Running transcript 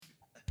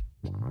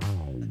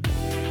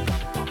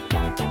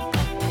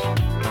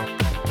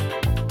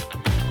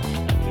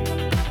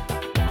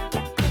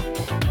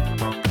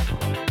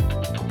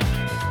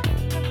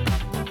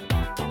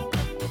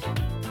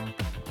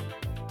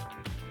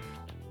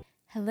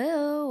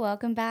Hello,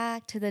 welcome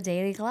back to the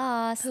Daily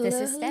Gloss. This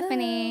is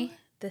Stephanie.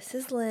 This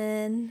is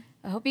Lynn.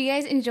 I hope you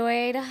guys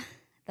enjoyed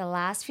the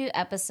last few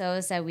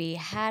episodes that we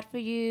had for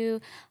you.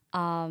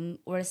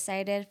 We're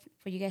excited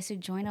for you guys to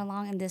join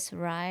along in this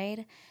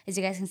ride. As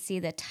you guys can see,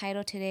 the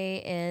title today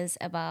is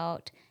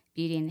about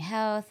beauty and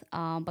health.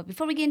 But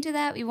before we get into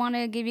that, we want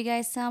to give you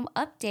guys some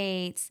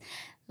updates.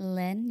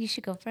 Lynn, you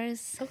should go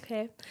first.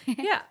 Okay.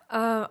 Yeah.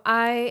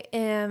 I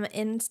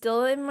am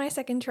still in my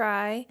second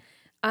try.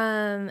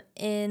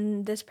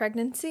 In this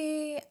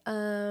pregnancy,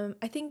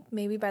 I think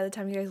maybe by the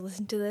time you guys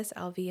listen to this,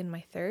 I'll be in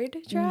my third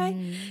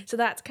try. So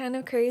that's kind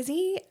of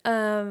crazy.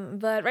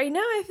 But right now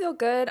I feel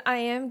good. I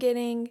am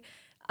getting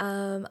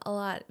a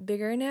lot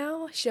bigger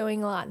now,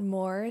 showing a lot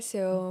more.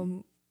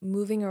 So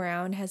moving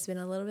around has been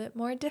a little bit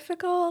more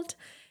difficult,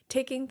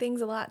 taking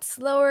things a lot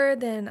slower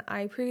than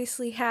I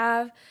previously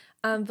have.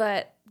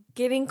 But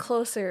getting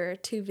closer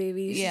to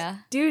baby's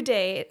due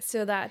date,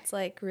 so that's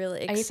like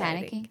really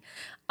exciting. Are you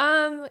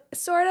panicking?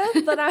 Sort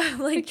of, but I'm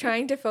like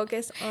trying to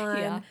focus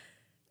on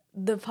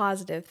the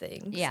positive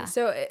things. Yeah.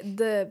 So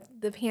the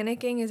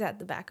panicking is at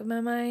the back of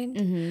my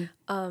mind.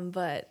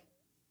 But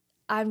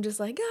I'm just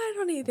like, I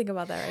don't need to think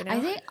about that right now. I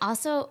think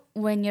also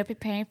when you're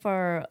preparing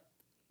for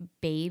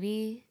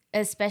baby,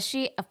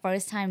 especially a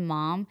first-time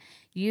mom,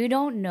 you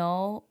don't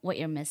know what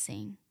you're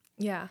missing.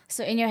 Yeah.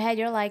 So in your head,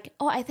 you're like,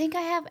 oh, I think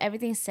I have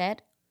everything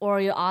set. Or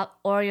you're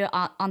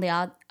on the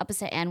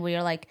opposite end where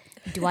you're like,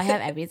 do I have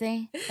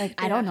everything? Like,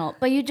 I don't know.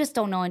 But you just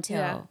don't know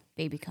until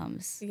baby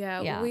comes.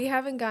 Yeah, we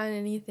haven't gotten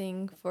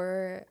anything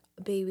for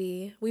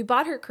baby. We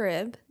bought her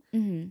crib.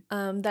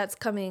 That's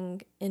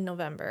coming in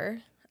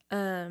November.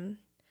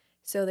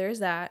 So there's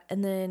that.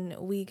 And then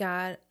we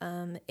got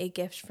a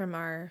gift from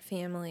our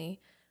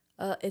family.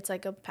 It's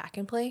like a pack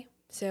and play.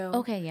 So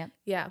okay,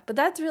 yeah. But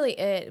that's really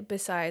it.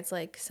 Besides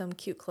like some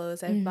cute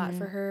clothes I've bought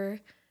for her.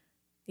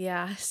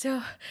 Yeah,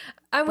 so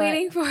I'm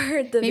waiting for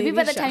the maybe baby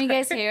by the shower. time you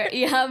guys hear,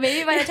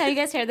 maybe by the time you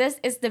guys hear this,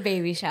 it's the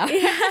baby shower.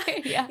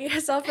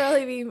 Yes, I'll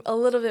probably be a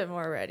little bit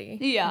more ready.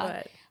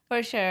 Yeah,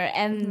 for sure.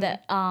 And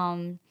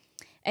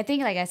I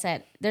think, like I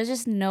said, there's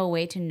just no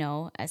way to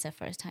know as a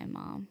first time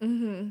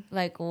mom,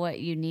 like what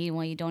you need,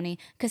 what you don't need,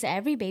 because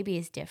every baby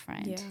is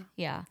different.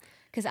 Yeah.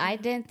 Because I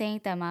didn't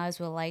think that Miles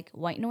will like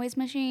white noise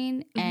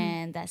machine,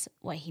 and that's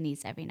what he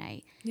needs every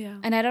night. Yeah.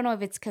 And I don't know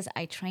if it's because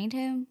I trained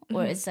him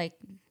or it's like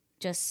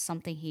just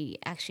something he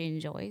actually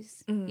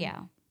enjoys.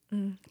 Yeah.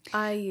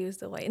 I use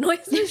the white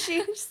noise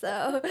machine,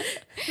 so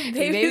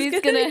baby's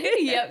gonna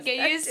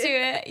get used to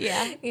it.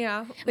 Yeah.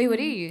 Yeah. Wait, what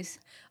do you use?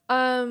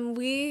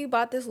 We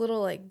bought this little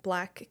like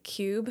black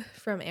cube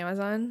from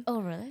Amazon.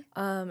 Oh, really?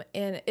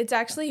 And it's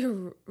actually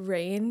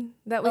Rain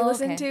that we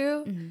listen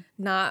to,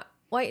 not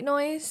white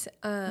noise.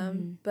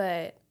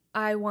 But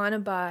I want to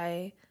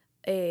buy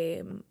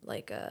a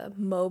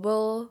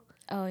mobile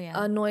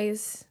a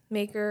noise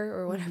maker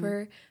or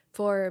whatever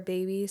for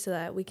baby, so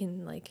that we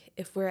can like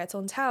if we're at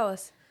someone's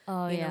house,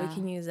 we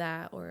can use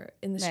that, or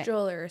in the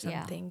stroller or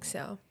something.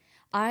 So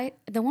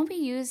the one we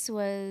used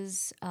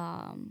was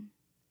from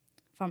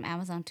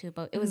Amazon too,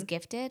 but it was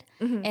gifted,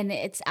 and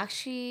it's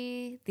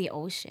actually the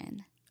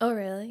ocean. Oh,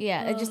 really?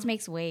 Yeah, it just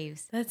makes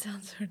waves. That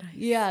sounds so nice.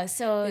 Yeah,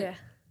 so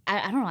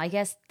I don't know. I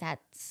guess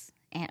that's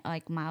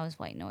like Miles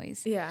white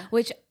noise. Yeah,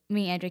 which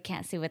me and Andrew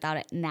can't see without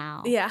it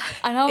now. Yeah,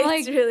 and I'm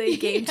it's really a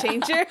game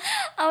changer.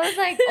 I was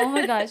like, oh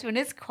my gosh, when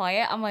it's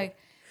quiet, I'm like,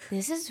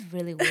 this is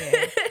really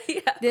weird.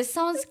 This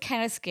sounds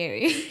kind of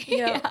scary.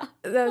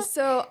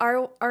 So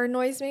our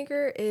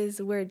noisemaker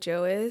is where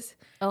Joe is,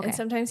 and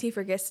sometimes he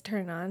forgets to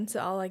turn it on.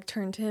 So I'll like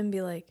turn to him and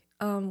be like,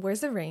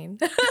 where's the rain?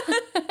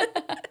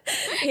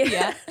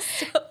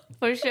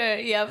 For sure.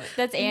 Yeah,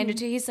 that's Andrew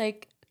too. He's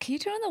like, can you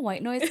turn on the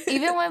white noise?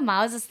 Even when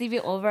Miles is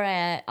sleeping over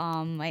at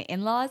my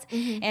in-laws,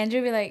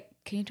 Andrew be like,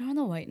 can you turn on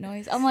the white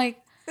noise? I'm like,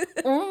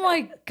 oh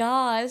my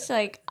gosh.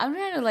 Like, I'm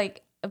trying to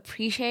like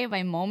appreciate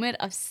my moment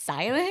of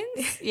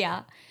silence.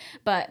 Yeah.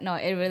 But no,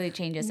 it really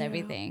changes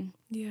everything.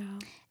 Yeah.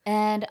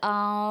 And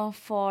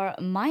for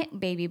my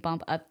baby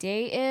bump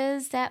update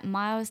is that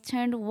Miles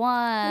turned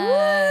 1. Woo!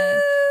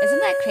 Isn't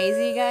that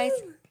crazy, you guys?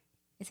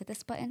 Is it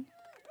this button?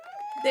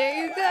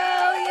 There you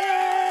go.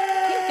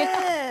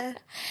 Yeah.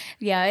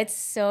 Yeah, it's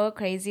so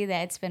crazy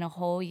that it's been a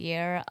whole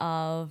year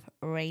of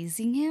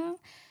raising him.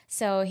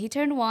 So he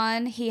turned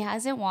 1. He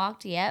hasn't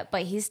walked yet,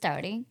 but he's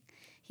starting.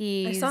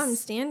 I saw him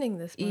standing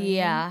this morning.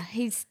 Yeah,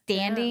 he's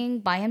standing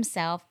by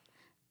himself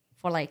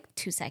for like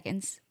 2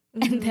 seconds.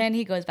 And then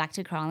he goes back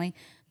to crawling.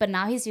 But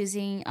now he's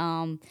using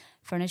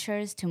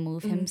furnitures to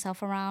move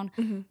himself around,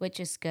 which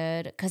is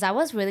good. Because I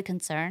was really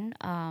concerned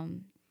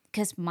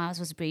because Miles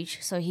was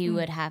breech. So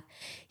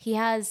he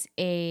has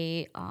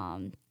a...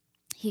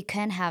 he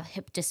can have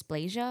hip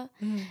dysplasia.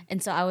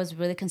 And so I was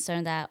really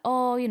concerned that,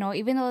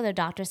 even though the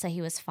doctor said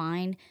he was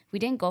fine, we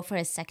didn't go for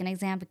his second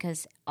exam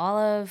because all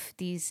of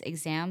these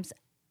exams,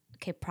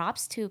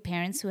 props to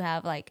parents who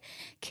have like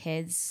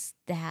kids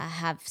that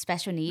have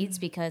special needs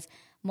because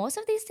most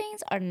of these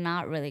things are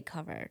not really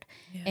covered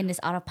in this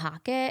out of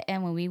pocket.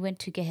 And when we went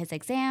to get his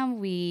exam,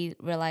 we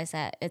realized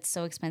that it's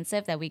so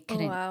expensive that we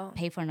couldn't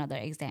pay for another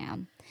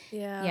exam.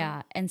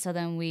 Yeah. And so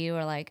then we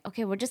were like,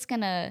 okay, we're just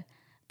going to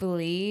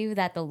believe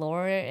that the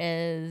Lord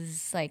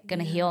is like going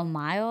to heal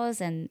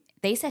Miles. And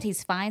they said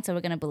he's fine. So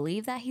we're going to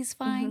believe that he's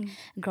fine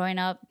growing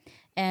up.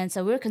 And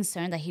so we were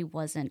concerned that he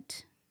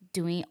wasn't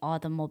doing all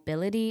the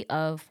mobility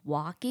of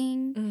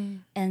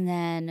walking. And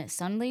then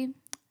suddenly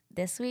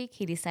this week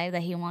he decided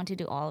that he wanted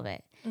to do all of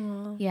it.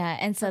 Yeah.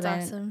 And so then,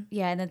 awesome.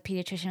 And then the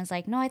pediatrician was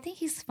like, no, I think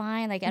he's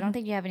fine. Like, I don't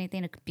think you have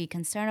anything to be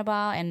concerned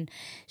about. And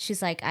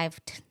she's like, I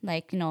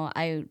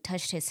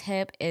touched his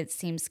hip. It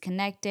seems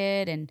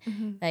connected. And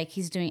like,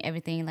 he's doing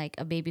everything like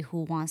a baby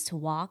who wants to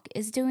walk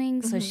is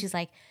doing. So she's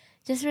like,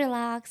 just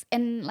relax.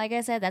 And like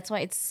I said, that's why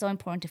it's so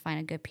important to find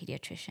a good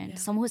pediatrician,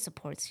 someone who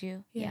supports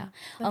you. Yeah.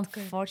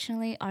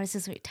 Unfortunately, ours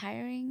is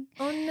retiring.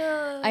 Oh,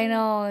 no. I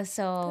know.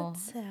 So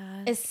that's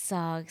sad. It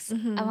sucks.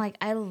 I'm like,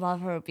 I love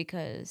her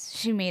because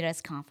she made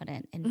us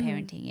confident in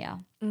parenting. Yeah.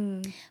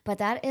 But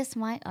that is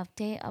my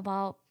update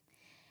about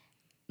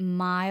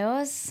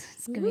Miles.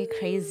 It's going to be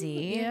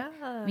crazy.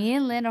 Yeah. Me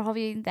and Lynn are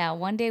hoping that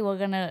one day we're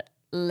going to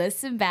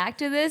listen back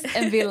to this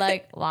and be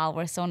like, wow,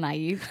 we're so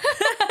naive.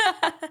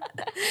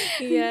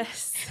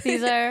 Yes.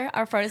 These are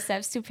our first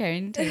steps to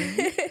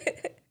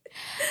parenting.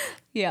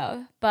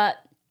 Yeah. But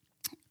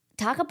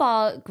talk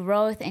about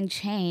growth and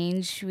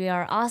change. We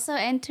are also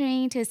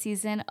entering to a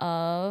season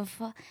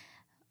of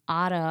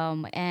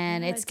autumn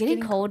and it's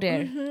getting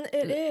colder.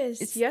 It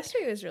is.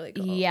 Yesterday was really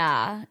cold.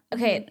 Yeah.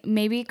 Okay.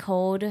 Maybe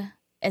cold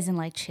as in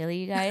like chilly,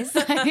 you guys.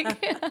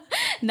 Like,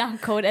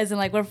 not cold as in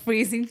like we're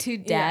freezing to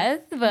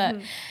death. But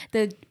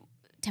the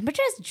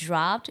temperature has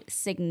dropped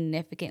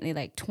significantly,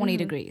 like 20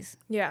 degrees.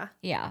 Yeah.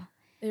 Yeah.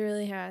 It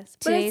really has.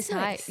 But Today's it's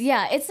nice. high.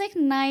 Yeah, it's like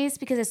nice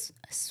because it's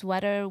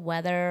sweater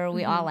weather.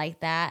 We all like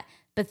that.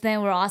 But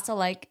then we're also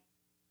like,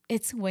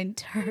 it's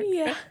winter.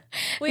 Yeah.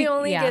 We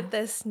only get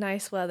this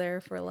nice weather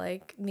for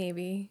like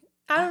maybe,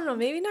 I don't know,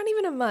 maybe not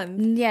even a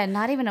month. Yeah,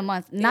 not even a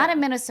month. Not in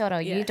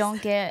Minnesota. Yes. You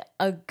don't get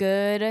a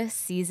good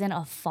season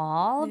of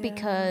fall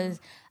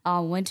because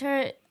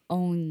winter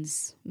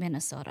owns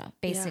Minnesota,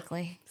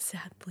 basically. Yeah,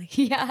 sadly.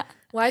 Yeah.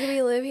 Why do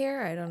we live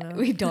here? I don't know.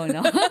 We don't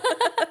know.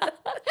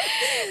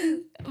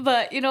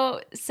 But,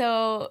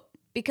 so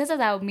because of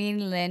that, me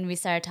and Lynn, we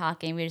started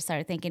talking. We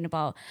started thinking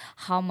about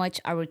how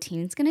much our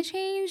routine's going to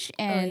change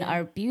and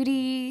our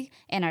beauty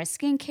and our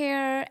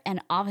skincare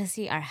and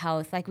obviously our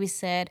health. Like we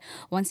said,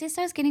 once it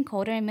starts getting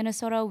colder in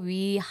Minnesota,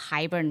 we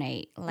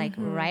hibernate like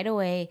right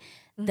away.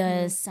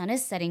 The sun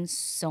is setting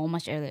so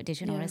much earlier.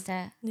 Did you notice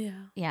that? Yeah.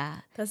 Yeah.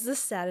 That's the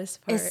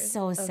saddest part. It's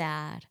so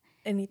sad.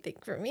 Anything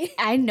for me.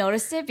 I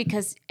noticed it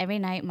because every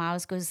night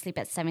Miles goes to sleep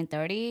at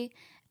 7:30,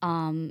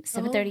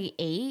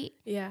 7:38.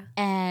 Yeah.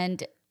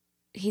 And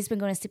he's been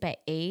going to sleep at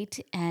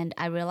 8 and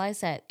I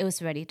realized that it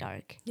was already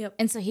dark. Yep.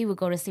 And so he would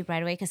go to sleep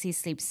right away because he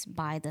sleeps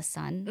by the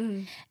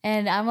sun.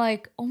 And I'm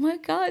like, oh my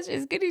gosh,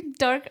 it's getting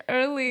dark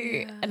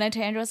early. Yeah. And then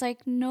Andrew was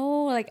like,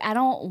 no, like I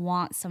don't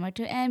want summer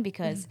to end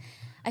because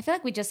I feel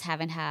like we just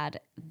haven't had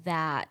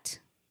that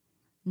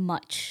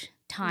much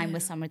time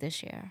with summer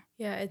this year.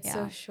 Yeah, it's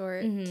so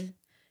short.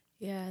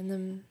 Yeah, and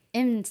then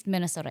in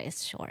Minnesota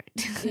it's short.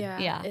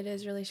 Yeah, it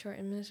is really short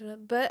in Minnesota.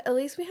 But at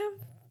least we have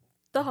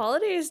the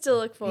holidays to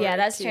look forward to. Yeah,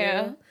 that's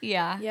true.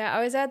 Yeah. Yeah,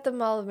 I was at the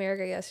Mall of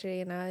America yesterday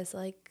and I was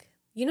like,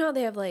 you know how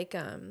they have like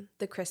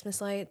the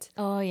Christmas lights?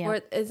 Oh, yeah. Or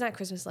it's not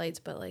Christmas lights,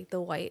 but like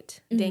the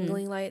white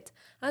dangling lights.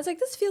 I was like,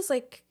 this feels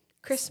like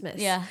Christmas.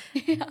 Yeah.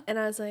 And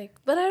I was like,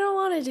 but I don't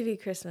want it to be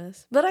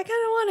Christmas. But I kind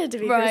of want it to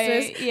be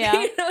Christmas.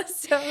 Yeah.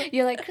 So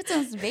you're like,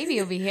 Christmas baby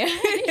will be here.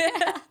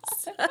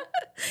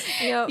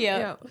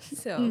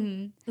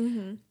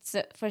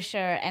 So for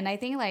sure. And I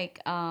think like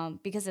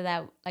because of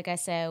that, like I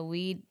said,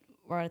 we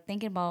were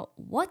thinking about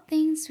what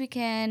things we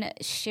can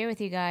share with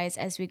you guys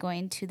as we go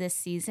into this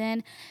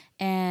season.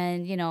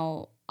 And,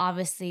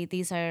 obviously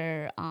these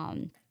are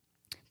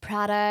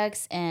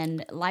products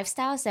and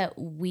lifestyles that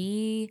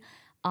we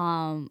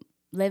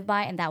live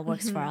by and that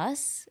works for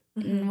us.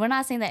 And we're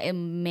not saying that it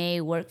may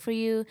work for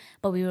you,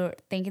 but we were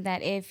thinking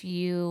that if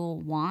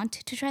you want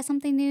to try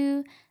something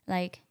new,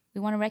 like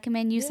we want to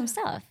recommend you some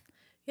stuff.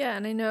 Yeah,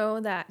 and I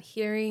know that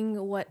hearing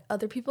what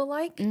other people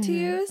like to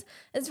use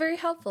is very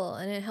helpful,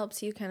 and it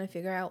helps you kind of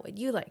figure out what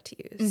you like to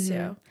use.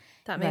 So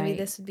thought maybe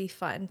this would be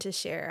fun to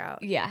share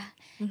out. Yeah.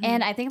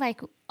 And I think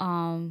like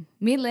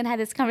me and Lynn had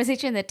this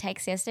conversation in the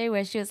text yesterday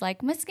where she was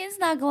like, my skin's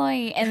not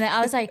glowing. And then I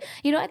was like,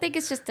 I think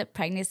it's just the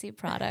pregnancy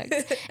products.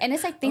 And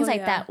it's like things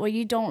like that where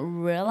you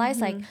don't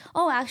realize like,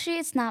 oh, actually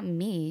it's not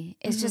me.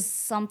 It's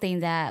just something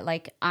that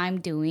like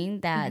I'm doing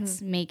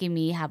that's making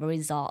me have a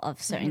result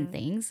of certain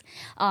things.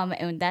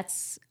 And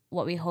that's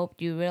what we hope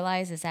you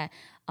realize is that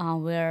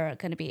we're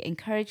going to be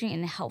encouraging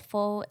and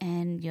helpful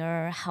in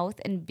your health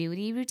and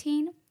beauty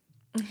routine.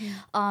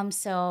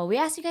 So we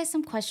asked you guys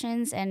some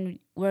questions and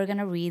we're going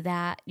to read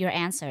your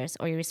answers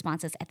or your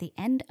responses at the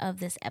end of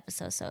this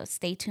episode. So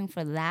stay tuned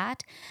for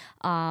that.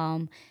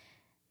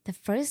 The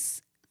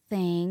first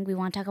thing we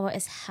want to talk about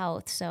is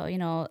health. So,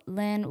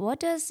 Lynn, what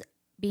does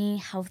being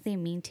healthy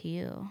mean to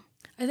you?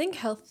 I think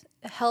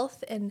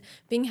health and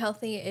being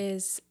healthy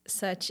is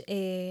such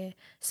a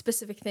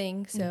specific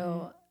thing.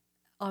 So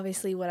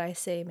obviously what I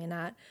say may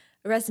not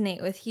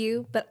resonate with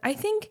you, but I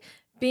think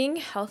being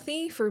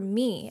healthy for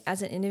me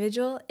as an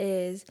individual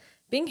is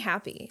being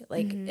happy,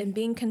 like, and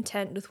being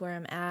content with where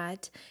I'm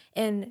at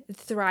and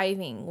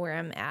thriving where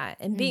I'm at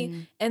and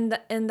being, and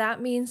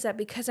that means that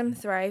because I'm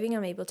thriving,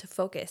 I'm able to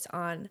focus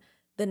on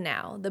the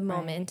now, the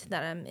moment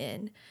that I'm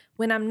in.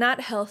 When I'm not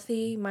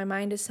healthy, my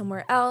mind is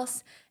somewhere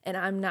else and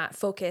I'm not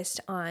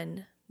focused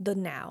on the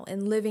now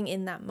and living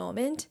in that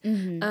moment.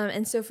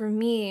 And so for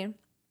me,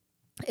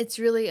 it's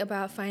really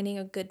about finding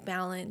a good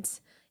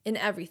balance in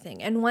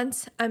everything. And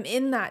once I'm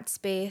in that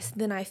space,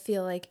 then I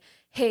feel like,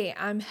 hey,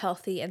 I'm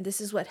healthy and this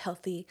is what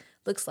healthy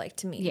looks like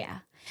to me. Yeah.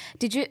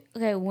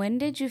 When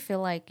did you feel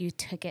like you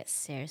took it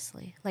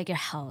seriously, like your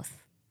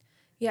health?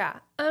 Yeah.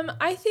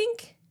 I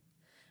think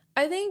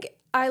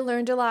I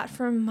learned a lot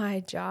from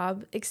my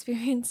job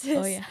experiences.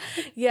 Oh, yeah.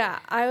 Yeah,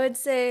 I would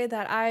say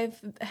that I've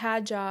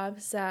had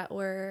jobs that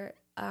were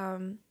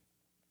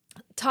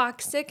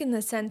toxic in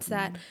the sense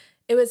that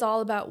it was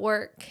all about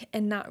work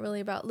and not really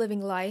about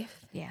living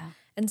life. Yeah.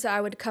 And so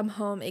I would come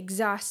home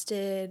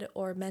exhausted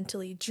or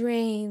mentally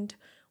drained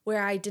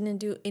where I didn't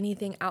do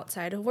anything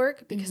outside of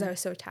work because I was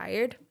so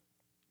tired.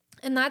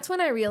 And that's when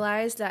I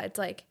realized that it's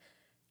like,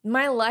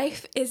 my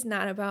life is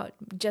not about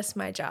just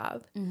my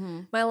job.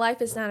 My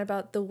life is not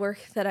about the work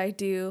that I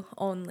do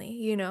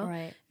only,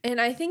 Right.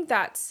 And I think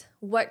that's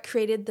what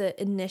created the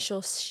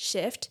initial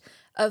shift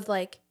of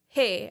like,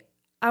 hey,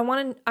 I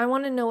want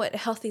to know what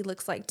healthy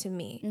looks like to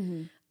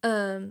me.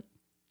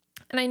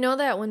 And I know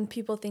that when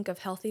people think of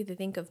healthy, they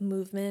think of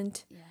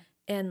movement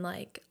and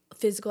like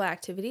physical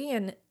activity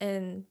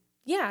and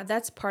yeah,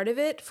 that's part of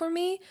it for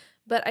me,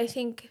 but I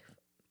think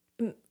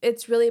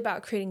it's really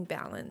about creating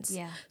balance.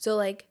 Yeah. So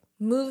like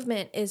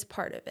movement is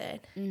part of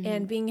it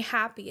and being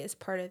happy is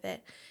part of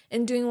it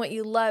and doing what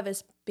you love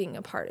is being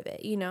a part of it,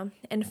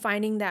 and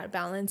finding that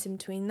balance in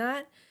between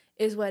that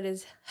is what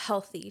is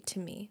healthy to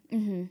me.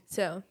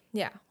 So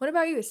yeah. What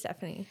about you,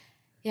 Stephanie?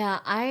 Yeah,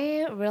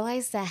 I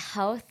realized that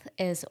health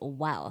is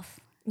wealth.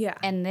 Yeah.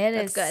 And it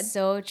that's is good.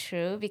 so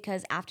true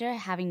because after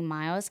having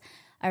Miles,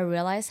 I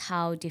realized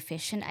how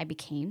deficient I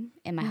became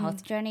in my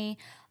health journey.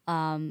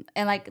 And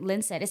like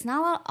Lynn said, it's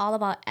not all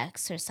about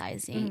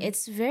exercising.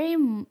 It's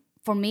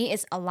for me,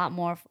 it's a lot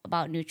more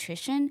about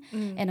nutrition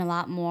and a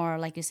lot more,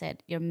 like you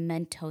said, your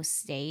mental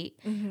state.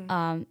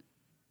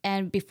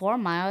 And before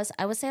Miles,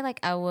 I would say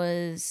like I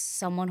was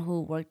someone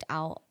who worked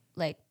out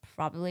like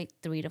probably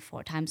 3 to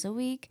 4 times a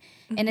week.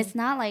 And it's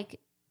not like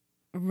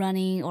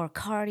running or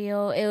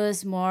cardio. It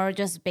was more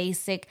just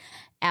basic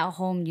at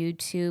home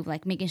YouTube,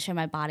 like making sure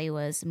my body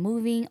was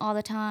moving all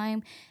the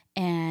time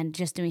and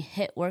just doing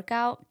HIIT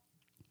workout.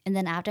 And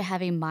then after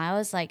having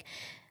Miles, like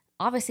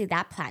obviously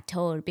that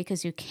plateaued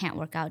because you can't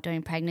work out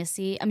during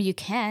pregnancy. I mean, you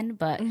can,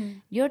 but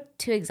you're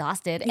too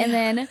exhausted. And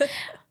then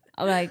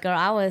like, girl,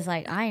 I was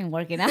like, I ain't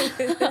working out.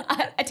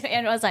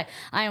 I was like,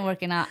 I ain't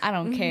working out. I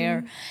don't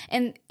care.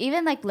 And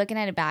even like looking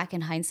at it back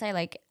in hindsight,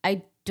 like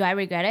do I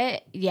regret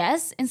it?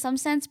 Yes, in some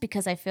sense,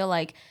 because I feel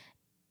like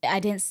I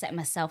didn't set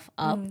myself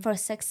up for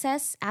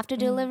success after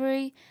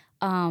delivery.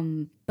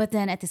 But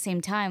then at the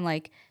same time,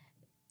 like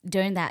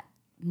during that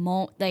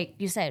like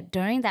you said,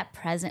 during that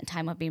present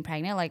time of being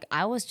pregnant, like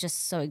I was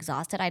just so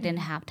exhausted. I didn't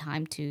have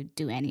time to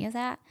do any of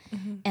that.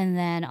 And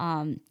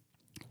then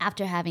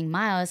after having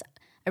Miles,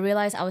 I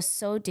realized I was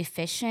so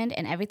deficient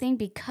in everything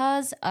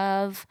because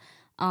of,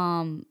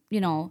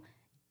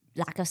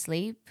 lack of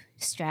sleep,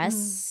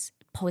 stress,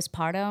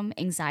 postpartum,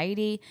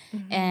 anxiety,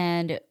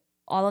 and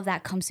all of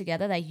that comes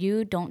together that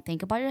you don't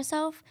think about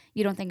yourself.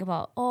 You don't think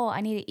about, oh,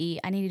 I need to eat.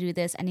 I need to do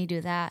this. I need to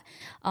do that.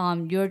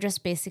 You're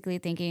just basically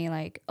thinking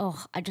like,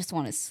 oh, I just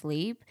want to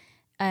sleep.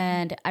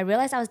 And I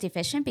realized I was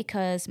deficient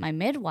because my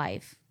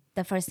midwife,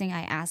 the first thing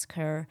I asked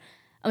her,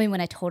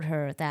 when I told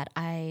her that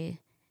I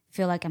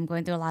feel like I'm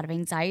going through a lot of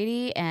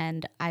anxiety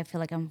and I feel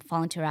like I'm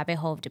falling into a rabbit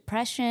hole of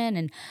depression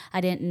and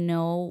I didn't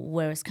know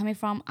where it's coming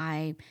from.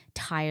 I'm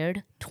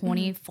tired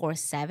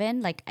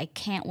 24/7. Like I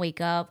can't wake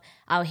up.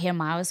 I'll hear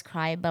Miles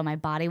cry, but my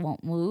body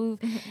won't move.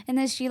 And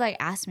then she like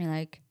asked me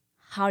like,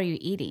 how are you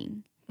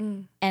eating?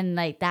 And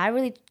like that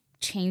really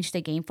changed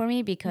the game for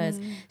me because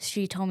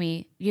she told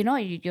me,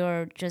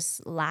 you're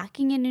just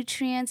lacking in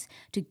nutrients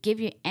to give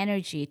you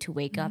energy to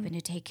wake up and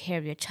to take care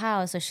of your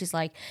child. So she's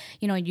like,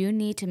 you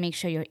need to make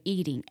sure you're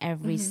eating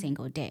every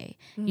single day.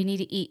 You need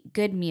to eat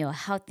good meal,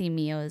 healthy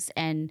meals.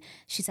 And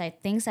she's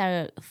like, things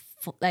that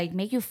are like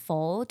make you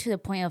full to the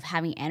point of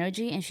having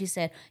energy. And she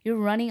said, you're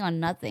running on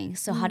nothing.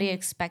 So how do you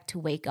expect to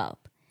wake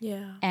up?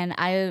 Yeah. And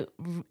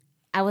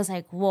I was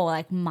like, whoa,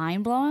 like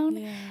mind blown.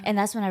 Yeah. And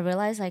that's when I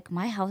realized like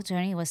my health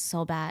journey was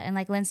so bad. And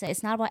like Lynn said,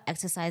 it's not about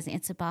exercising.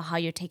 It's about how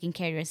you're taking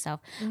care of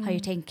yourself, how you're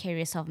taking care of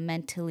yourself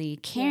mentally,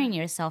 carrying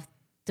yourself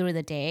through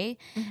the day.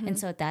 And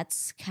so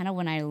that's kind of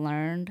when I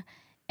learned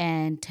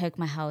and took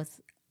my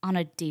health on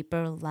a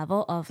deeper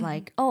level of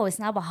like, oh, it's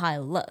not about how I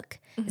look.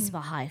 It's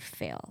about how I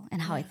feel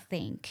and how I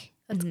think.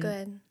 That's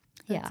good.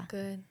 That's Yeah.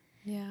 good.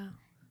 Yeah.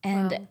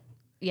 And Wow.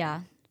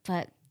 yeah,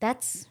 but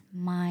that's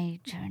my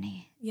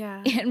journey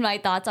Yeah. and my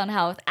thoughts on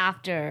health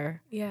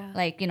after Yeah.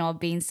 like,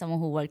 being someone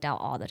who worked out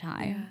all the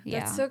time. Yeah.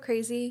 That's so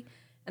crazy.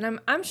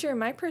 And I'm sure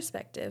my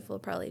perspective will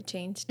probably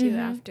change too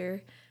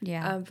after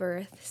Yeah.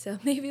 birth. So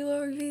maybe we'll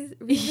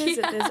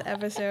revisit this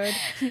episode.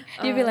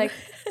 You'd be like,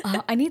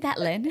 I need that,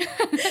 Lynn.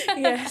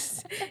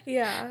 Yes.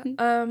 Yeah.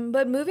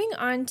 But moving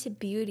on to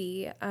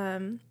beauty,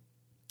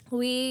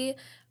 we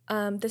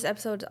this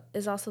episode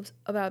is also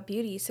about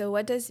beauty. So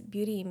what does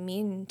beauty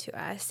mean to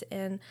us?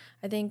 And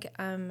I think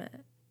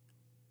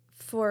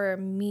for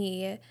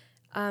me,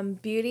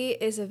 beauty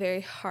is a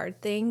very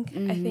hard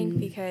thing. I think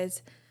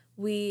because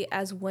we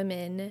as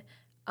women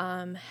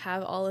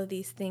have all of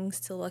these things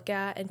to look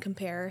at and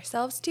compare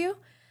ourselves to.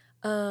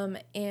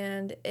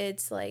 And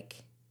it's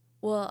like,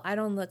 well, I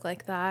don't look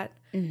like that.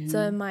 So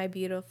am I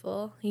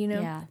beautiful,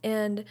 Yeah.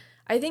 And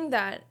I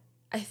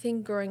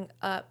think growing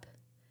up,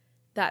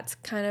 that's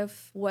kind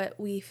of what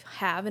we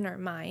have in our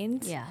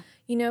minds. Yeah.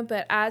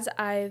 But as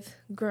I've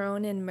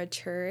grown and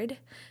matured,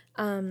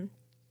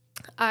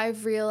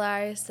 I've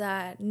realized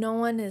that no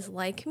one is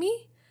like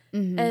me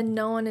and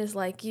no one is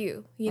like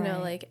you. Right.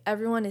 Like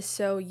everyone is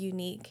so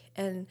unique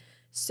and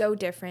so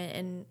different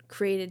and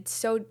created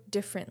so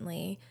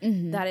differently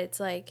that it's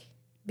like,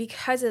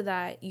 because of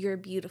that, you're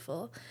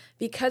beautiful.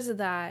 Because of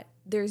that,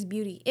 there's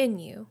beauty in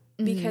you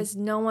because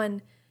no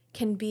one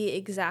can be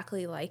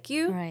exactly like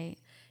you. Right.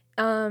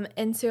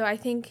 And so I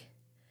think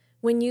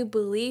when you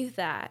believe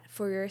that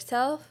for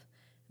yourself,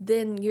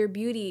 then your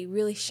beauty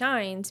really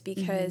shines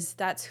because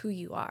that's who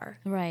you are.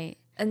 Right.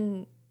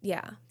 And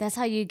yeah. That's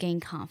how you gain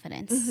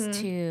confidence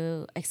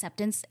to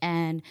acceptance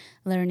and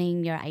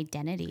learning your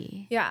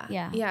identity. Yeah.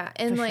 Yeah. Yeah.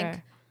 And for like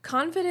sure.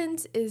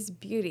 confidence is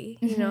beauty,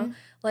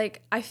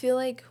 Like I feel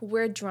like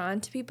we're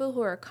drawn to people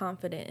who are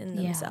confident in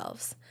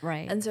themselves.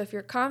 Right. And so if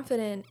you're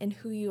confident in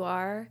who you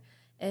are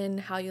and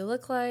how you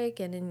look like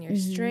and in your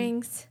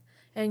strengths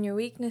and your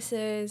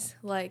weaknesses,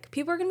 like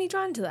people are going to be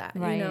drawn to that,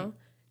 Right.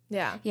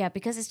 Yeah. Yeah,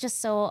 because it's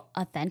just so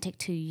authentic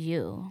to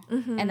you.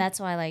 And that's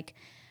why like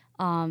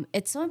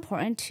it's so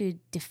important to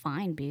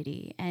define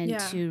beauty and Yeah.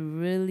 to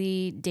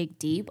really dig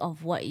deep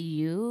of what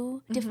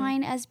you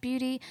define as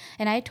beauty.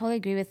 And I totally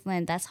agree with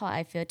Lynn. That's how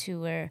I feel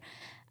too, where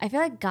I feel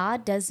like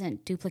God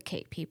doesn't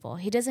duplicate people.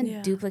 He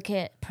doesn't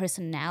duplicate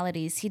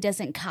personalities. He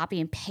doesn't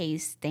copy and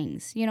paste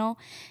things,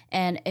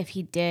 And if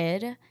he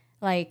did,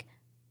 like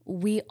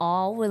we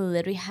all would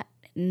literally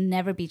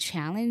never be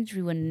challenged.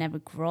 We would never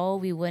grow.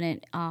 We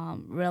wouldn't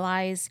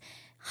realize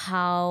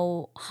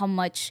how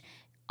much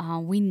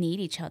we need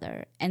each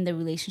other and the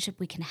relationship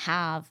we can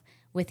have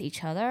with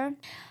each other.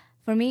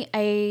 For me,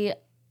 I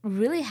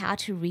really had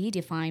to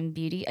redefine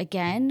beauty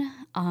again.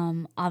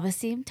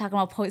 Obviously, I'm talking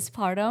about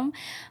postpartum,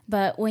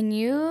 but when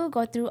you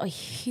go through a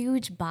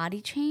huge body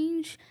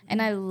change,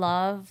 and I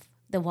love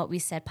the What We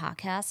Said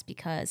podcast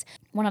because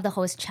one of the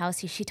hosts,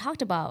 Chelsea, she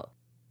talked about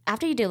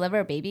after you deliver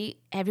a baby,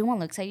 everyone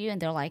looks at you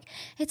and they're like,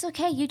 it's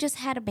okay, you just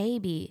had a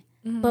baby.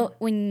 But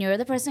when you're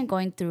the person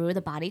going through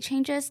the body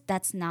changes,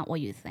 that's not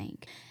what you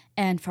think.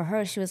 And for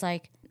her, she was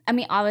like, I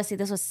mean, obviously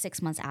this was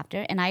 6 months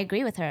after, and I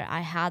agree with her. I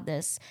had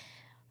this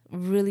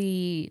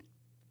really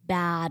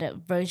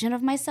bad version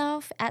of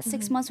myself at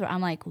 6 months where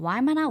I'm like, why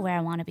am I not where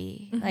I want to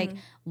be? Like,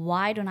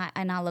 why do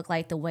I not look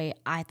like the way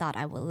I thought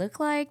I would look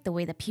like, the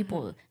way that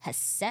people has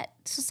set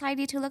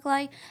society to look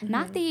like?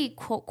 Not the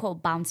quote,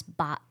 quote, bounce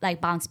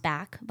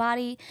back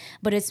body,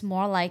 but it's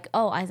more like,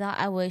 oh, I thought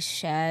I would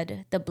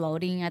shed the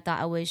bloating. I thought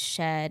I would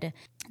shed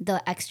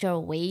the extra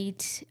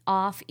weight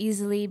off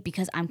easily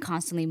because I'm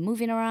constantly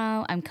moving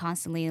around. I'm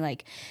constantly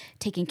like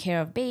taking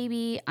care of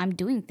baby. I'm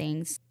doing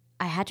things.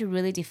 I had to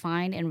really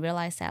define and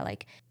realize that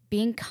like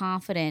being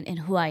confident in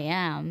who I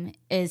am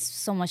is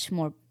so much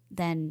more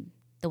than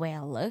the way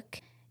I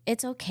look.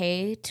 It's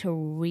okay to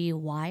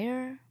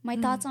rewire my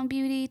thoughts on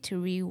beauty,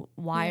 to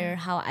rewire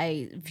how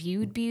I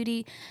viewed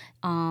beauty,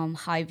 how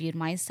I viewed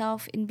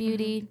myself in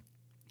beauty.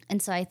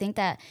 And so I think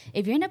that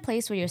if you're in a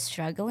place where you're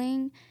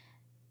struggling,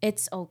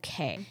 it's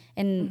okay.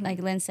 And like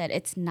Lynn said,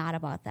 it's not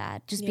about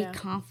that. Just be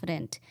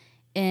confident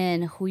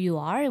in who you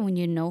are, and when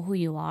you know who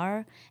you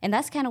are. And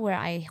that's kind of where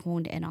I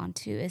honed in on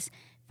too, is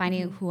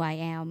finding who I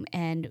am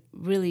and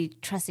really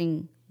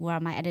trusting where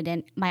my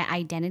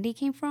identity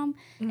came from.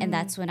 And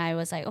that's when I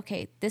was like,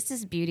 okay, this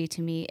is beauty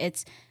to me.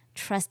 It's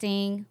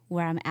trusting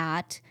where I'm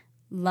at,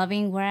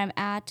 loving where I'm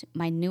at,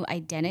 my new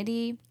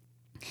identity.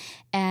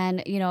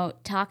 And,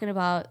 talking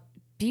about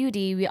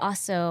beauty, we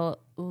also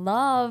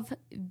love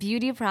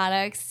beauty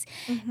products.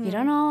 If you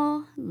don't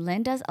know,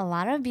 Lynn does a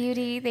lot of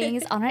beauty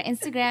things on her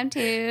Instagram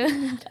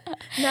too.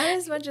 Not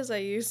as much as I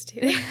used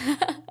to.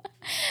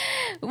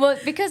 Well,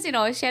 because,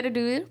 she had to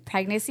do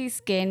pregnancy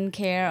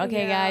skincare.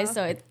 Okay, guys.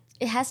 So it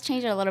has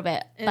changed a little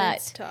bit. But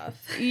it's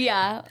tough.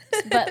 Yeah.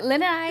 But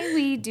Lynn and I,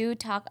 we do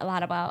talk a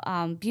lot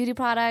about beauty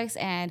products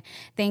and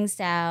things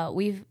that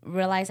we've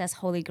realized as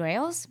holy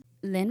grails.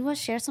 Lynn will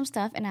share some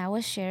stuff and I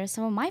will share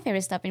some of my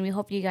favorite stuff. And we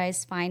hope you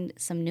guys find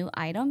some new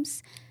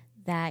items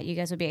that you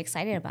guys will be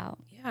excited about.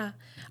 Yeah.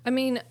 I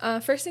mean,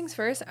 first things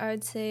first, I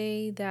would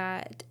say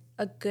that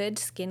a good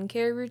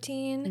skincare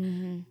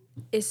routine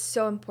is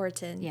so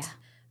important. Yeah.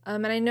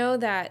 And I know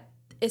that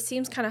it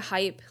seems kind of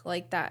hype,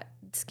 like that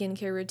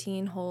skincare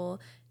routine whole,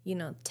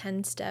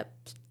 10-step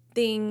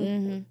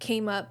thing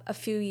came up a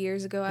few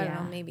years ago. I don't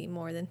know, maybe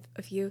more than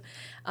a few.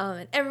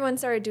 And everyone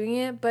started doing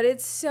it, but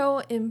it's so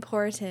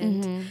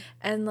important.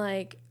 And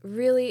like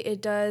really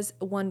it does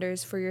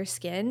wonders for your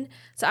skin.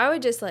 So I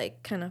would just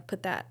like kind of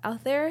put that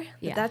out there.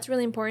 Yeah. That's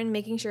really important,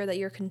 making sure that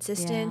you're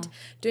consistent,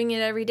 doing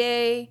it every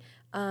day,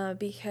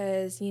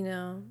 because,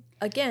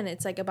 again,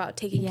 it's like about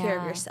taking care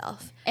of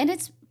yourself. And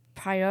it's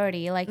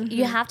priority. Like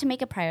you have to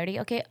make a priority.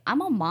 Okay, I'm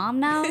a mom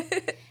now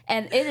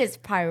and it is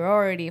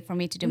priority for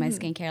me to do my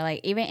skincare.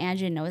 Like even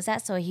Andrew knows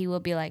that, so he will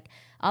be like,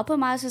 I'll put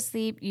Miles to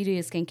sleep, you do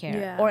your skincare.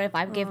 Yeah. Or if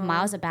I give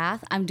Miles a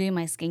bath, I'm doing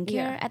my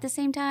skincare at the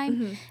same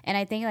time. And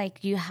I think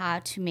like you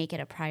have to make it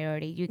a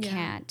priority. You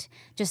can't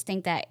just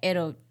think that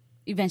it'll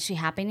eventually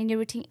happen in your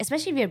routine,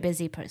 especially if you're a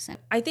busy person.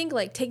 I think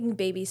like taking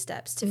baby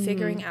steps to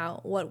figuring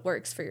out what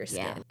works for your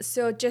skin. Yeah.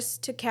 So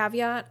just to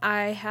caveat,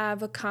 I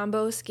have a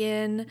combo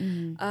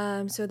skin.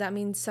 So that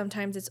means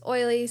sometimes it's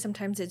oily,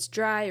 sometimes it's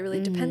dry. It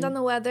really depends on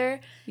the weather.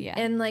 Yeah.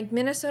 And like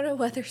Minnesota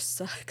weather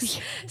sucks.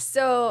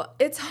 So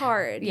it's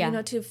hard,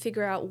 to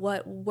figure out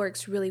what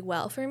works really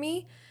well for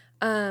me.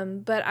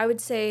 But I would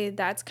say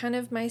that's kind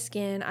of my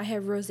skin. I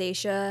have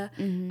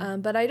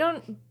rosacea, but I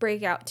don't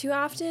break out too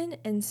often.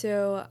 And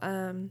so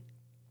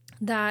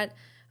that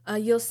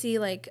you'll see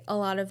like a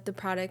lot of the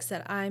products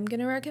that I'm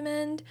going to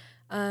recommend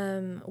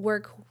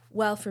work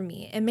well for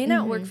me. It may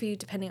not work for you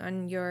depending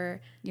on your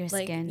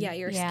skin. Yeah,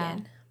 your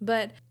skin.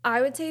 But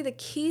I would say the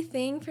key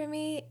thing for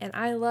me, and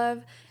I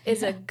love,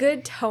 is a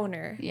good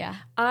toner. Yeah.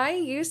 I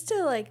used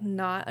to like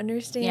not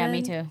understand. Yeah,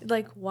 me too.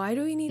 Like, why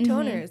do we need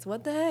toners?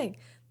 What the heck?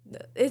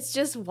 It's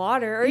just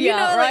water. Or,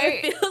 Yeah,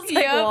 right? Like it feels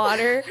like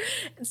water.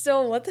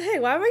 So what the heck?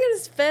 Why am I going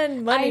to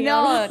spend money I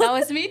know. on That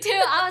was me too.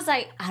 I was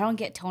like, I don't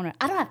get toner.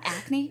 I don't have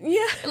acne.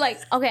 Yeah. Like,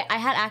 okay, I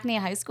had acne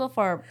in high school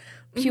for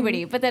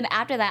puberty. But then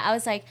after that, I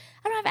was like,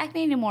 I don't have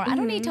acne anymore. I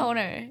don't need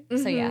toner.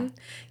 So yeah.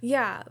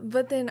 Yeah.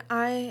 But then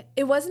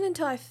it wasn't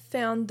until I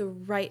found the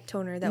right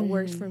toner that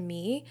works for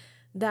me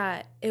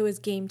that it was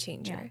game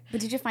changer. But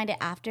did you find it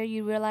after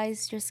you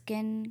realized your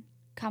skin,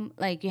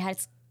 you had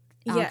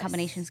Yes.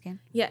 combination skin?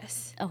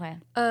 Yes. Okay.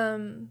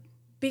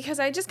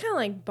 Because I just kind of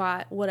like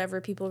bought whatever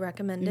people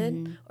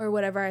recommended or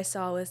whatever I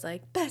saw was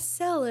like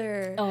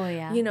bestseller. Oh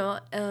yeah.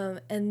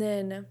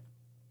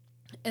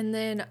 And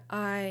then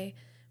I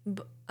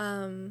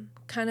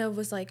kind of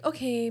was like,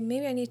 okay,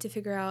 maybe I need to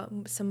figure out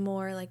some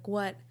more like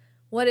what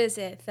is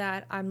it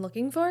that I'm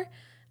looking for.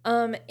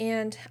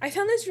 And I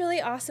found this really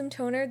awesome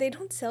toner. They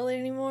don't sell it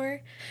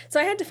anymore, so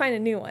I had to find a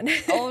new one.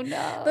 Oh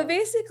no. But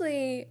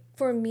basically,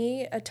 for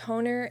me, a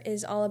toner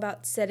is all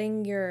about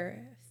setting your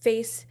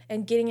face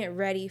and getting it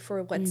ready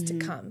for what's to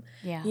come.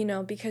 Yeah.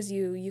 Because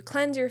you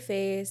cleanse your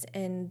face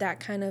and that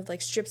kind of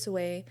like strips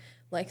away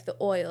like the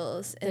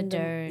oils and the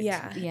dirt.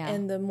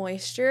 And the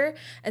moisture.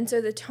 And so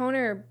the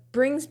toner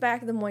brings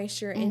back the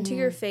moisture into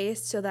your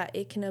face so that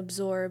it can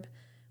absorb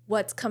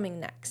what's coming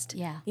next.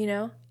 Yeah.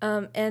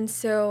 And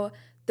so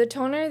the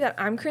toner that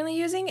I'm currently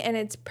using, and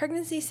it's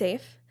pregnancy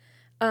safe,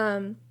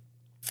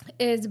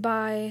 is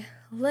by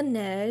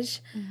Laneige.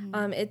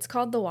 It's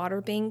called the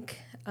Water Bank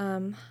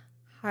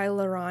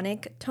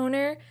Hyaluronic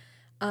Toner.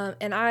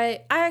 And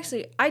I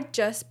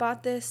just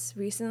bought this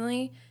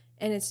recently,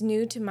 and it's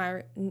new to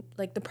my,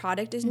 like the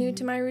product is new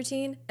to my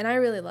routine, and I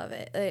really love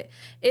it.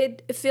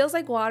 It feels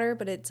like water,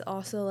 but it's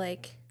also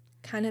like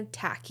kind of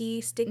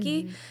tacky,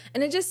 sticky,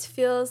 and it just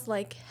feels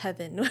like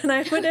heaven when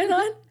I put it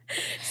on.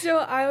 So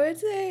I would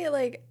say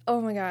like, oh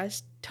my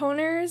gosh,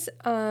 toners,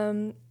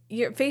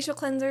 your facial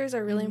cleansers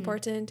are really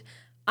important.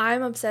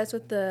 I'm obsessed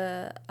with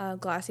the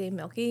Glossier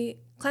Milky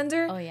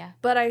cleanser. Oh yeah.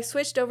 But I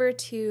switched over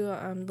to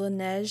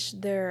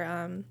Laneige,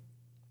 their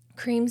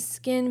cream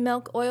skin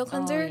milk oil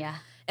cleanser. Oh yeah.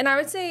 And I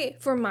would say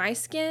for my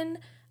skin,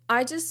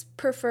 I just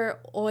prefer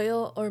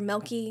oil or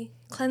milky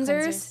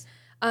cleansers.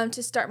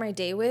 To start my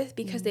day with,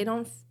 because they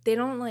don't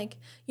like,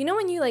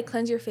 when you like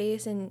cleanse your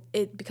face and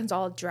it becomes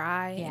all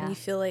dry and you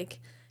feel like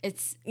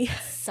it's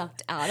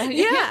sucked out of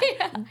you.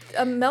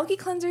 Milky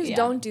cleansers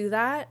don't do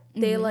that.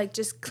 They like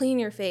just clean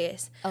your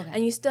face,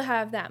 and you still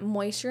have that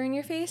moisture in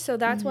your face. So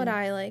that's what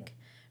I like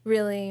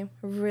really,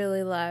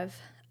 really love.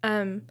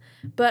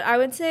 But I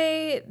would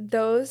say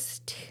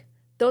those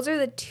are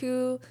the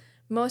two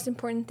most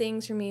important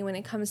things for me when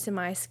it comes to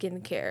my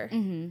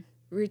skincare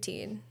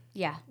routine.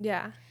 Yeah.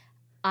 Yeah.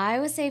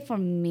 I would say for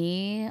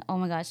me, oh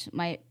my gosh,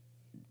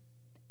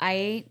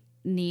 I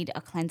need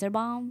a cleanser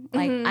balm.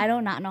 Like I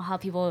do not know how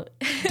people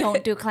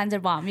don't do cleanser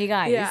balm, you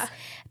guys. Yeah.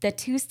 The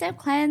 2-step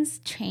cleanse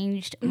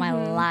changed my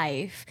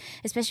life,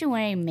 especially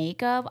wearing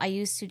makeup. I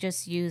used to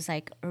just use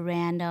like a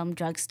random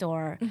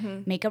drugstore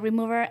makeup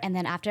remover, and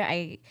then after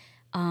I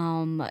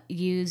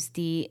use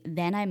the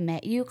Then I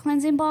Met You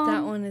cleansing balm.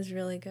 That one is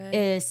really good.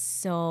 It is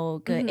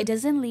so good. It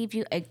doesn't leave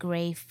you a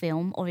gray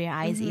film over your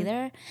eyes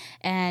either.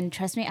 And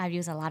trust me, I've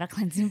used a lot of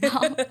cleansing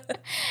balm.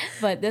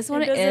 But this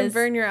one it doesn't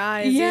burn your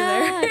eyes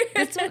either.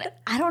 This one,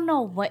 I don't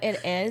know what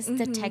it is.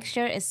 The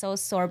texture is so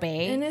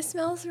sorbet. And it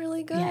smells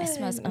really good. Yeah, it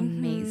smells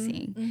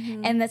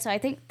amazing. And that's why I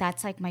think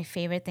that's like my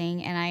favorite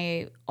thing. And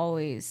I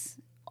always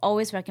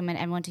recommend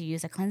everyone to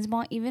use a cleanse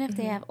balm, even if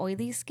they have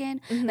oily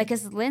skin. Like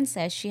as Lynn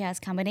says, she has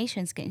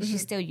combination skin. She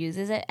still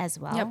uses it as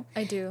well. Yep,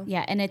 I do.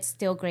 Yeah, and it's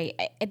still great.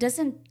 It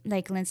doesn't,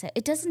 like Lynn said,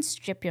 it doesn't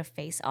strip your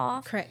face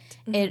off. Correct.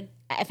 It,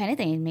 if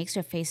anything, it makes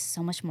your face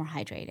so much more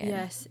hydrated.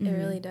 Yes, it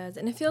really does.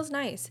 And it feels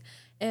nice.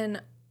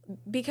 And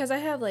because I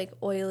have like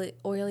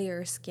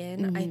oilier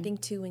skin, I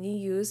think too, when you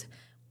use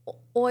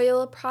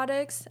oil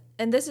products,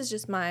 and this is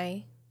just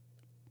my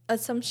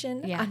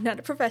assumption, I'm not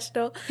a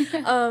professional,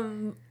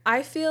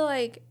 I feel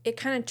like it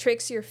kind of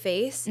tricks your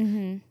face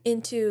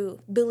into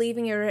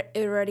believing it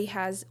already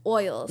has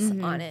oils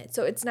on it,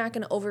 so it's not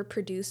going to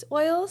overproduce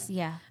oils.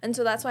 And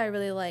so that's why I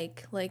really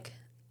like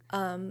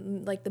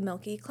the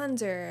milky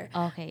cleanser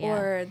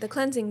or the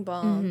cleansing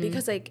balm,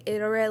 because like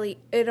it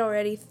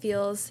already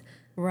feels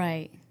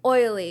right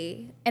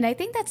oily. And I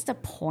think that's the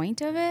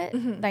point of it.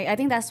 Like I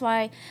think that's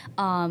why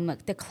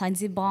the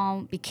cleansing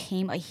balm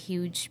became a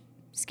huge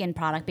skin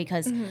product,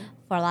 because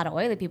for a lot of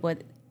oily people,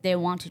 they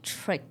want to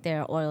trick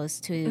their oils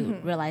to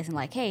realizing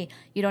like, hey,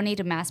 you don't need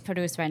to mass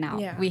produce right now.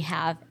 We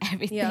have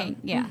everything.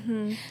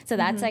 So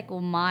that's like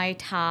my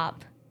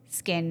top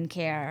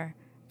skincare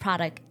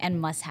product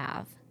and must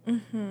have.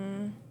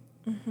 The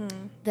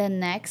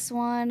next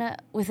one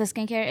with the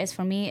skincare is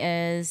for me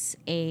is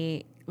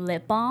a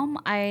lip balm.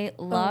 I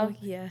love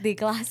the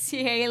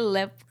Glossier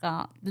lip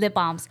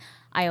balms.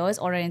 I always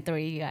order in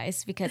 3, you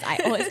guys, because I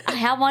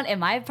have one in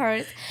my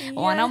purse,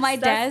 one on my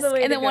desk,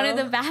 and then one in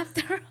the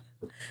bathroom.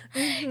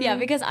 Yeah,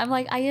 because I'm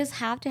like, I just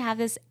have to have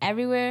this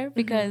everywhere,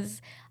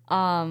 because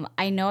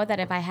I know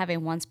that if I have it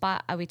in one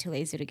spot, I'll be too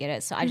lazy to get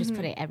it, so I just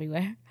put it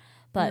everywhere.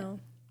 But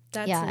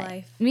that's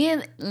life. Me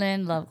and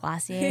Lynn love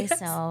Glossier,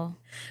 so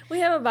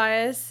we have a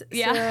bias.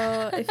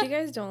 So if you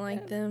guys don't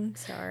like them,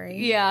 sorry.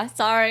 Yeah,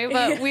 sorry,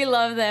 but we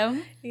love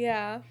them.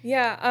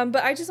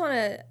 But I just want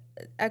to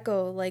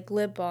echo, like,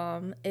 lip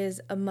balm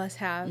is a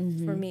must-have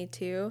for me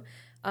too.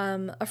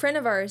 A friend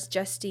of ours,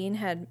 Justine,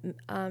 had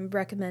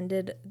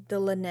recommended the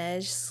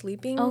Laneige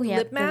sleeping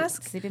lip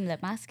mask. Sleeping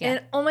lip mask,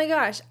 And oh my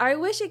gosh, I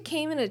wish it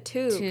came in a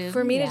tube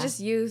for me to just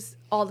use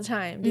all the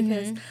time,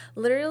 because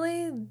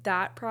literally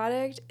that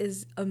product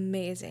is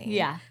amazing.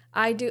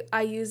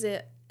 I use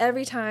it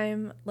every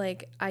time,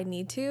 like, I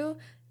need to,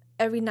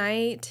 every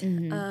night,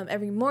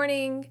 every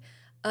morning,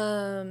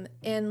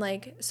 and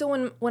like,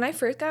 so when I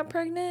first got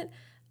pregnant,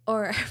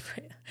 or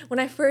when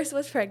I first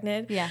was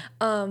pregnant,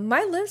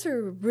 my lips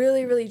were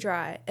really, really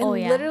dry. And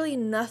literally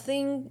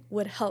nothing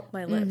would help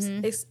my lips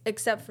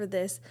except for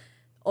this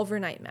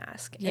overnight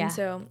mask. And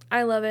so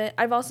I love it.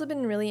 I've also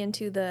been really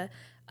into the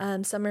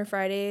Summer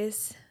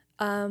Fridays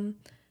balm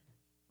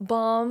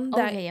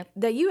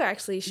that you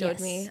actually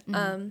showed me.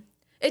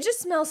 It just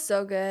smells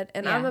so good.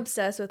 And I'm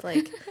obsessed with,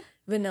 like,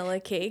 vanilla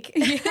cake.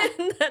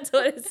 That's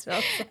what it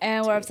smells like.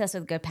 And we're obsessed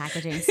with good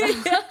packaging. So.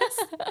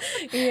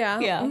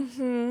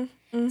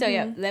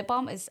 So lip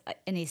balm is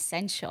an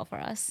essential for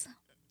us.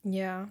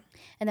 And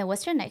then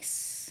what's your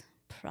next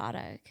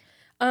product?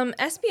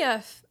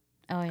 SPF.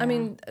 Oh, yeah. I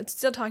mean,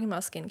 still talking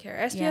about skincare.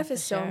 SPF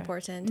is so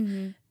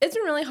important. It's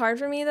been really hard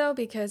for me, though,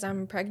 because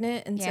I'm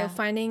pregnant. And so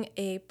finding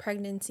a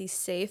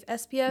pregnancy-safe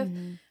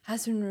SPF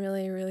has been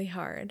really, really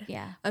hard.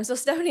 So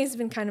Stephanie's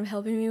been kind of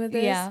helping me with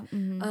this.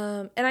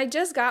 And I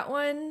just got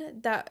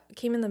one that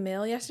came in the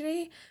mail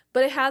yesterday,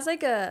 but it has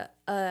like a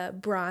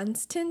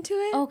bronze tint to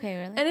it. Okay,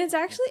 really? And it's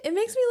actually, it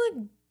makes me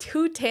look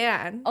too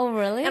tan. Oh,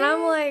 really? And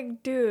I'm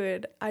like,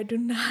 dude, I do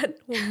not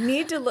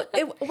need to look.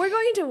 We're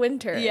going into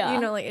winter. You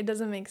know, like, it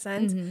doesn't make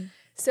sense.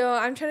 So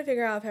I'm trying to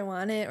figure out if I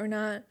want it or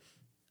not.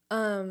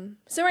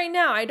 So right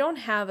now, I don't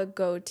have a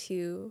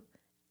go-to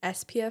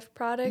SPF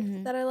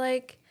product that I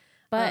like.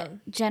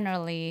 But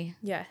generally,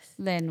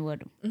 Lynn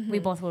would. We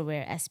both would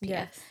wear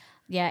SPF.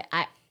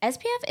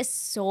 SPF is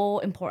so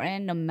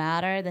important no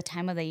matter the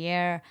time of the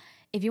year.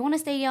 If you want to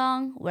stay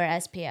young, wear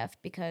SPF,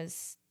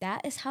 because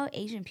that is how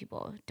Asian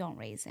people don't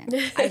raisin.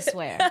 I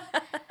swear.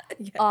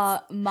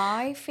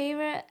 My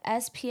favorite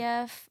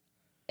SPF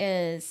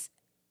is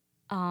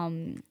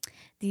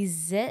the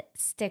Zit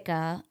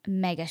Sticka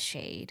Mega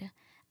Shade.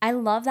 I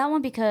love that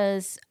one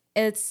because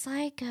it's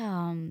like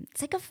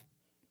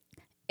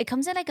it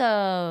comes in like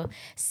a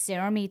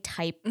serum-y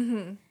type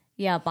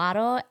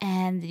bottle,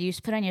 and you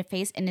just put it on your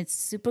face, and it's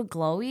super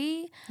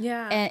glowy.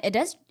 And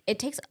it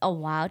takes a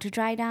while to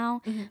dry down,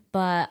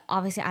 but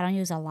obviously I don't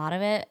use a lot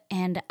of it.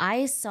 And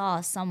I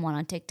saw someone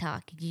on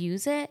TikTok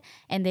use it,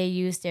 and they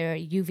use their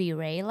UV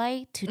ray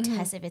light to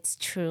test if it's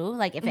true,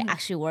 like if it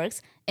actually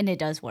works, and it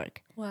does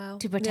work. Wow.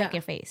 To protect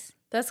your face.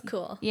 That's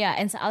cool.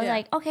 And so I was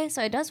like, okay,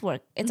 so it does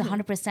work. It's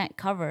 100%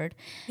 covered.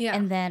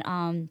 And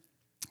then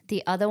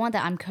The other one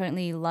that I'm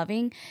currently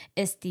loving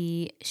is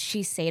the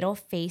Shiseido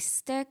face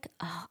stick.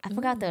 Oh, I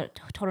forgot the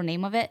total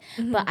name of it,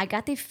 but I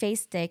got the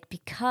face stick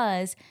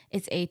because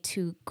it's a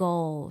to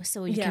go,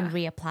 so you can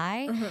reapply.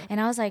 And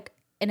I was like,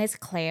 and it's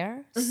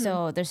clear,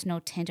 so there's no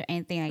tint or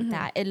anything like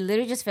that. It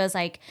literally just feels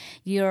like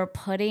you're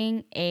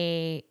putting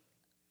a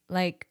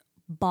like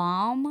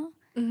balm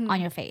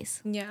on your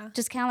face. Yeah.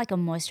 Just kind of like a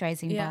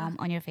moisturizing balm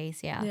on your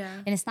face. Yeah. Yeah.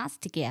 And it's not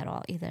sticky at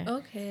all either.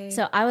 Okay.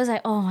 So I was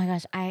like, oh my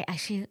gosh, I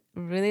actually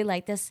really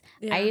like this.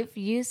 Yeah. I've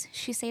used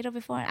Shiseido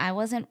before and I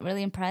wasn't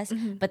really impressed,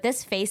 but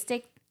this face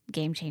stick,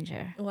 game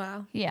changer.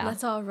 Wow. Yeah.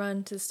 Let's all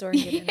run to the store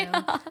and get it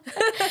now.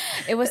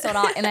 It was sold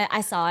out and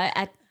I saw it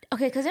at,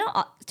 okay, because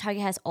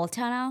Target has Ulta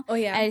now. Oh,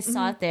 yeah. I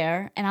saw it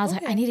there and I was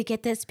like, Okay. I need to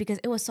get this because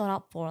it was sold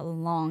out for a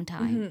long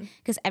time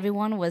because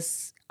everyone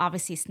was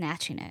obviously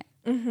snatching it.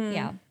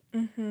 Yeah.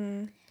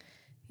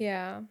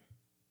 Yeah.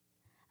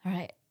 All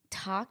right.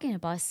 Talking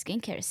about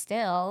skincare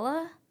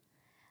still,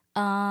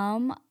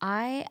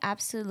 I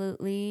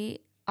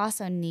absolutely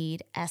also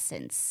need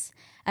Essence.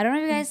 I don't know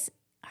if you guys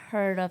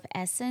heard of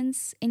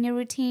Essence in your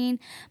routine,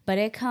 but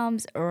it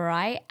comes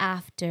right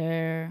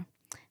after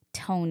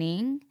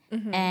toning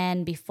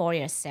and before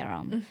your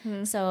serum.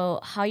 So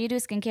how you do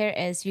skincare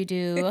is you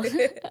do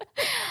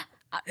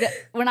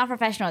we're not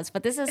professionals,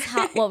 but this is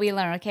what we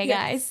learn, okay,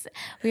 guys?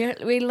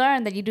 We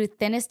learn that you do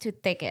thinnest to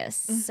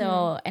thickest.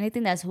 So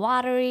anything that's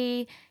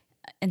watery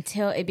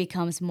until it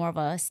becomes more of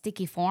a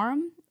sticky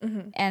form.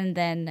 And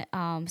then,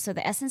 so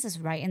the Essence is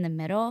right in the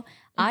middle.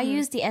 I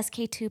use the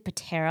SK2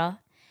 Patera.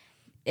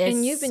 It's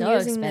And you've been so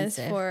using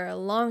expensive. this for a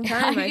long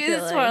time, I I've feel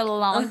used like. for a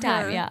long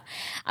time, yeah.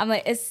 I'm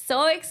like, it's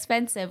so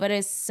expensive, but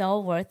it's so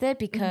worth it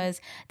because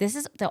this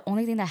is the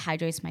only thing that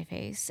hydrates my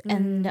face.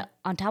 And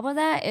on top of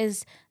that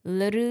is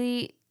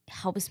literally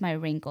helps my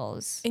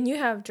wrinkles. And you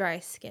have dry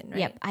skin, right?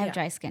 Yep, I have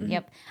dry skin.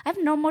 Yep. I have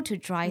normal to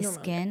dry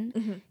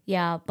skin.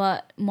 Yeah,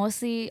 but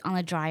mostly on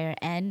the drier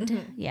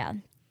end. Yeah.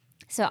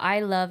 So I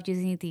love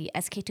using the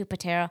SK2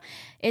 Patera.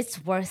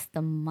 It's worth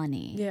the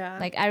money. Yeah.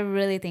 Like I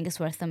really think it's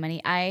worth the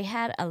money. I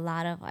had a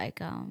lot of like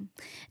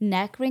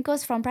neck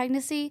wrinkles from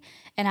pregnancy,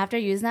 and after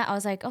using that, I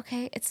was like,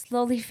 okay, it's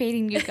slowly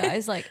fading, you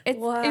guys. Like it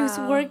was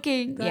Wow.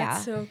 working.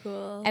 That's so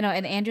cool. I know,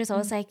 and Andrew's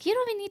always like, you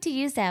don't even need to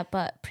use that,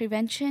 but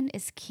prevention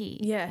is key.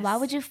 Yes. Why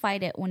would you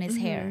fight it when it's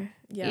hair?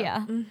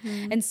 Yeah.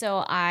 And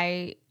so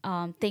I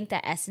think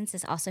that Essence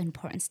is also an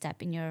important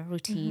step in your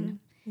routine.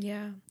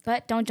 Yeah.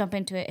 But don't jump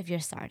into it if you're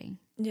starting.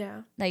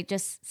 Yeah. Like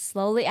just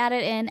slowly add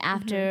it in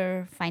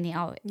after finding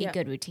out a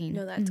good routine.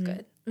 No, that's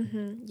good.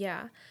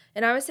 Yeah.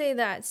 And I would say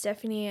that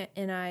Stephanie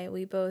and I,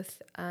 we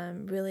both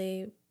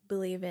really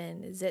believe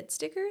in zit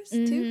stickers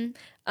too.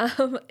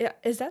 Yeah,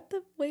 is that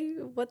the way?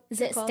 What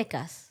Zit called?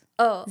 stickers.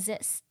 Oh,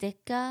 Zit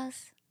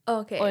stickers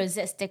okay. or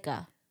zit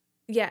sticker.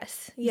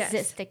 Yes.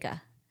 Zit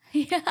sticker.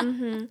 Yeah.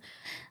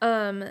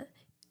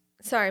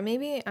 Sorry,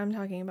 maybe I'm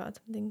talking about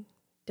something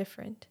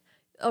different.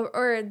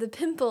 Or the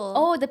pimple.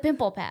 Oh, the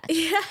pimple patch.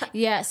 Yeah.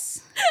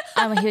 Yes.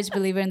 I'm a huge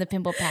believer in the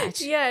pimple patch.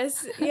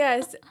 Yes.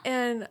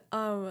 And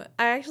I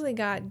actually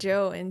got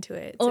Joe into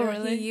it. Oh, So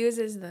really? he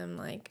uses them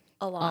like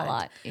a lot. A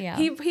lot. Yeah.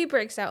 He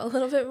breaks out a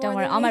little bit more. Don't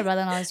worry. than All me. my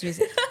brother-in-laws use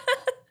it.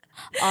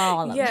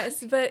 All of them.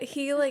 Yes, but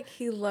he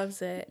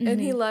loves it, and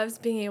he loves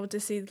being able to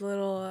see the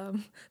little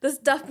the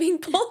stuff being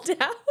pulled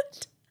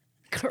out.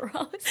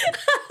 Gross.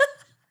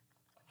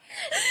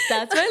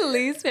 That's my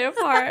least favorite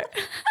part.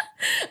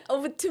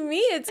 Oh, but to me,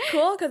 it's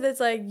cool because it's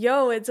like,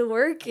 yo, it's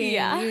working.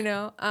 Yeah. You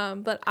know.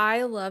 But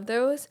I love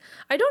those.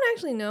 I don't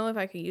actually know if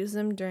I could use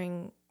them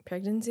during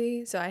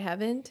pregnancy, so I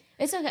haven't.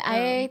 It's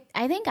okay.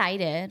 I think I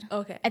did.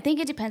 Okay. I think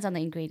it depends on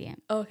the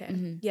ingredient.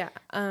 Okay. Yeah.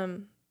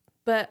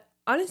 But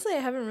honestly, I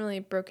haven't really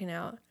broken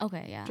out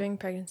Okay, yeah. during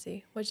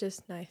pregnancy, which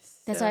is nice.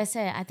 That's so. why I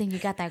said I think you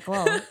got that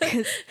glow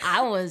because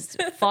I was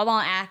full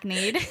on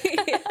acne.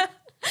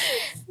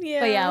 Yeah.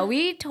 But yeah,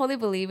 we totally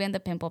believe in the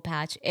pimple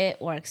patch. It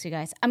works, you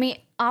guys. I mean,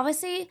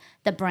 obviously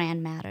the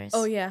brand matters.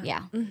 Oh, yeah.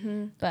 Yeah.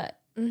 But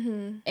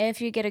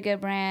if you get a good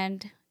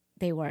brand,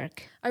 they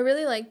work. I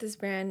really like this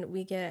brand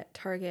we get at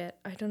Target.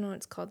 I don't know what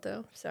it's called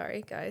though.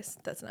 Sorry, guys.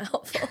 That's not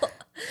helpful.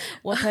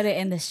 We'll put it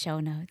in the show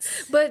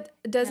notes. But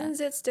doesn't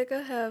Zit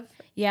Sticka have...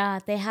 Yeah,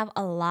 they have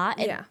a lot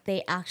and Yeah.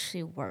 they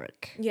actually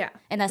work. Yeah.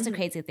 And that's the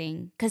crazy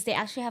thing because they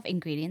actually have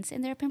ingredients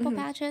in their pimple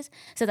patches.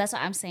 So that's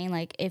what I'm saying.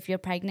 Like, if you're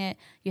pregnant,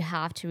 you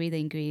have to read the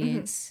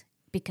ingredients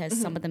because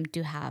some of them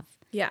do have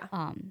Yeah.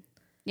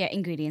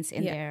 ingredients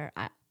in Yeah. their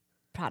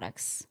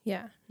products.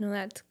 Yeah. No,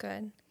 that's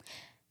good.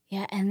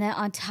 Yeah, and then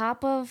on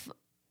top of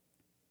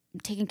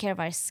taking care of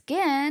our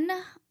skin,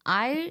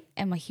 I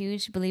am a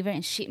huge believer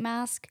in sheet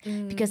mask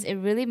because it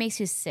really makes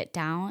you sit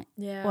down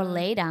Yeah. or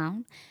lay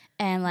down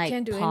and like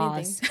Can't do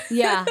pause. anything.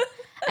 Yeah.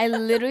 I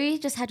literally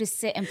just had to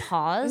sit and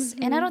pause.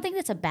 And I don't think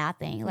that's a bad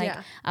thing. Like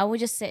Yeah. I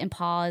would just sit and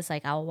pause,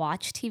 like I'll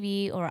watch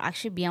TV or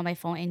actually be on my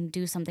phone and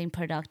do something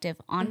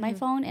productive on my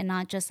phone and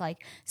not just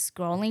like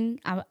scrolling.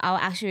 I'll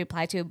actually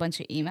reply to a bunch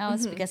of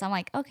emails because I'm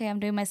like, okay,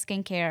 I'm doing my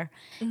skincare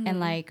and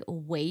like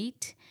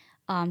wait.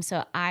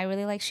 So I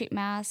really like sheet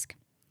mask.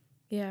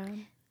 Yeah.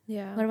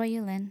 Yeah. What about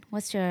you, Lynn?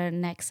 What's your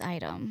next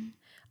item?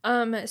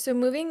 So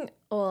moving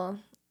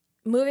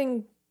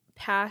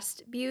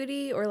past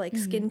beauty or like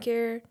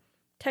skincare,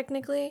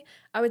 technically,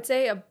 I would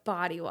say a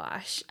body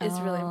wash is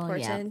really Oh, yeah.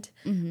 important.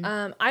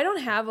 I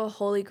don't have a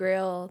holy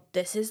grail.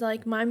 This is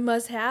like my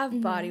must-have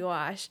body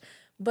wash,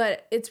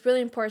 but it's really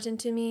important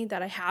to me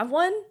that I have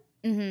one,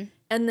 and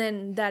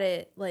then that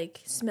it like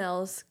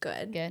smells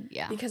good. Good,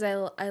 yeah. Because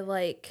I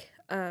like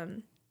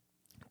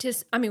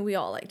I mean, we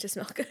all like to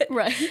smell good.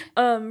 Right.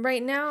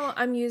 Right now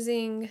I'm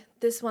using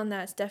this one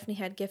that Stephanie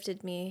had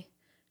gifted me.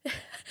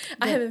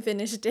 I haven't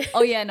finished it.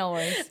 Oh, yeah, no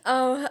worries.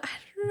 I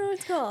don't know what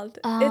it's called.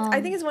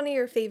 I think it's one of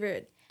your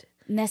favorite.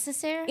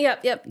 Necessary?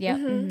 Yep. Yep.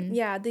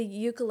 Yeah, the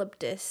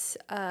eucalyptus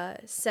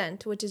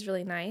scent, which is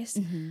really nice.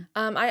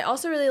 I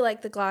also really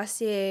like the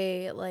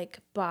Glossier like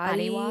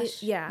body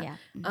wash? Yeah. Yeah.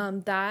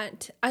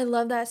 That I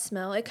love that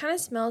smell. It kind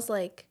of smells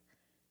like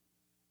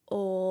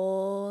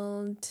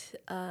old,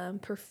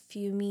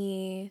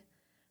 perfumey.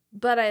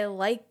 But I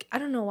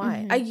don't know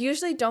why. I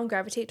usually don't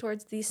gravitate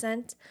towards these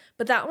scents,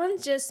 but that one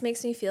just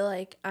makes me feel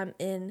like I'm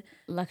in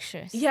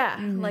Luxurious. yeah,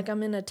 like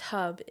I'm in a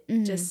tub,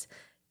 just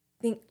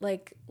think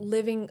like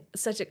living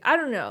such a I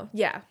don't know.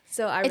 Yeah,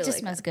 so I really It just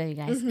like smells good, you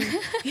guys.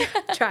 yeah,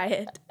 try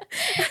it.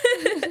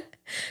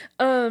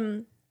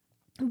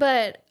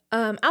 But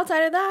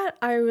outside of that,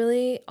 I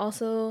really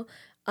also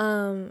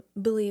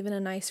believe in a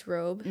nice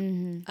robe.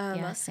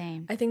 Yeah,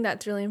 same. I think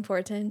that's really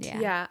important.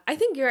 Yeah. I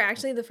think you're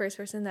actually the first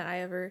person that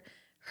I ever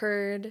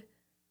heard,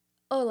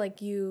 oh, like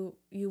you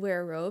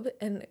wear a robe,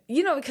 and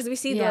because we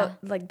see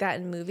like that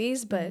in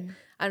movies, but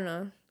I don't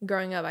know,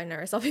 growing up I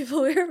never saw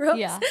people wear robes.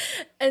 Yeah.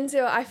 And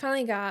so I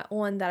finally got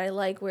one that I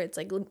like where it's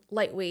like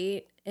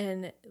lightweight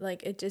and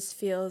like it just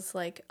feels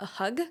like a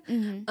hug.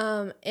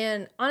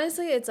 And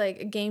honestly it's like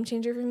a game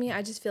changer for me.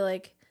 I just feel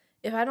like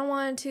if I don't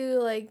want to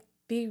like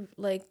be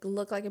like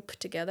look like I put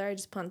together, I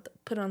just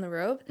put on the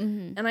robe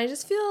and I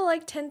just feel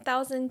like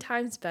 10,000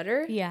 times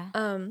better. Yeah.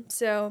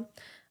 So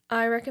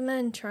I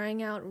recommend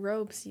trying out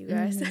robes, you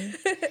guys.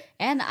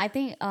 And I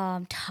think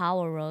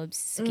towel robes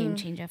is a game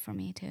changer for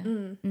me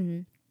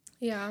too.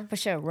 Yeah. For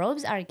sure.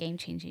 Robes are a game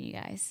changer, you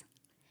guys.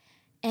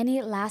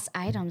 Any last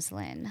items,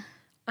 Lynn?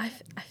 I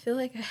feel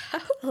like I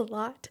have a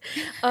lot.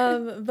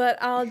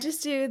 But I'll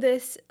just do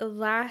this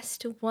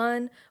last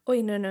one. Oh,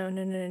 wait, no.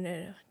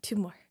 2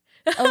 more.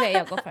 Okay,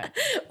 yeah, go for it.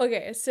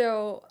 Okay,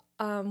 so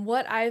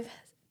what I've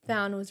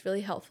found was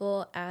really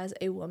helpful as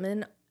a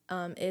woman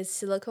is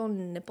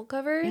silicone nipple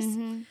covers.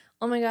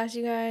 Oh my gosh,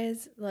 you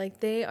guys, like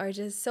they are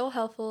just so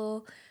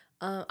helpful.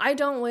 I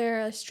don't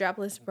wear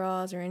strapless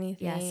bras or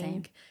anything. Yeah,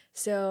 same.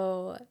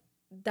 So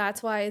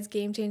that's why it's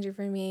game changer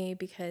for me,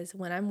 because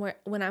when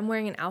I'm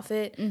wearing an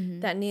outfit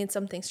that needs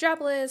something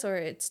strapless or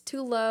it's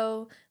too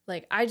low,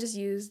 like I just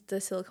use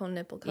the silicone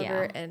nipple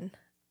cover and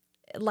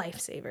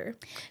lifesaver.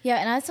 Yeah,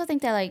 and I also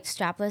think that like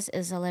strapless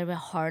is a little bit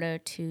harder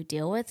to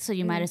deal with, so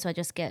you might as well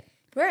just get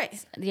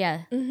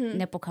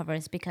nipple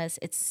covers because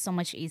it's so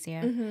much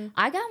easier.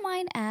 I got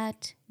mine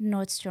at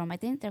Nordstrom. I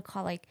think they're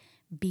called like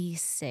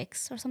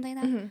B6 or something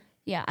like that.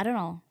 Yeah, I don't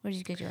know. Where did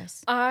you get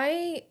yours?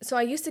 I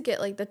used to get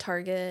like the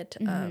Target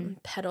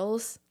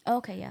petals.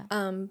 Okay, yeah.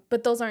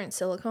 But those aren't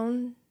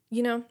silicone,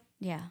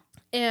 Yeah.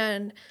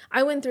 And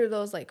I went through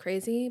those like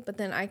crazy, but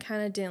then I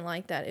kind of didn't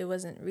like that it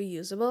wasn't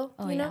reusable,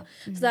 you know?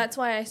 So that's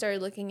why I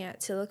started looking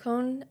at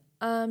silicone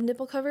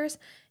nipple covers.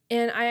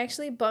 And I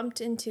actually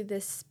bumped into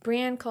this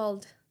brand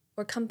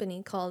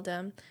company called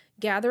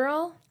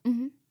Gatherall.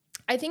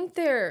 I think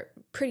they're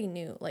pretty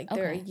new, like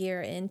they're a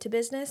year into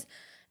business.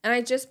 And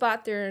I just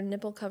bought their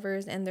nipple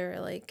covers and their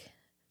like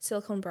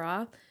silicone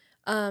bra.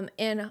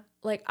 And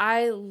like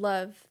I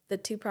love the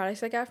 2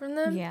 products I got from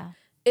them. Yeah.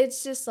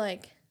 It's just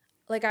like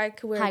I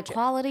could wear high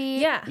quality.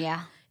 Yeah.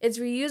 Yeah. It's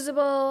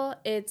reusable.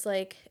 It's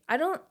like I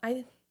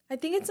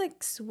think it's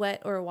like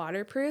sweat or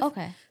waterproof.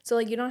 Okay. So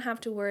like you don't have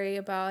to worry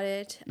about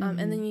it. And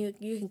then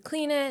you can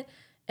clean it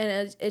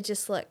and it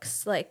just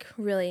looks like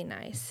really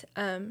nice.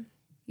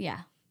 Yeah.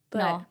 But,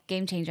 no,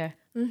 game changer.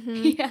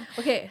 Yeah.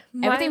 Okay.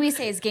 Everything we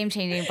say is game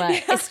changing, but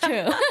it's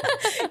true.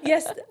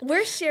 Yes,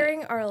 we're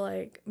sharing our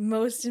like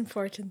most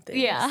important things.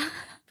 Yeah.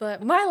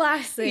 But my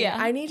last thing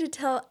I need to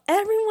tell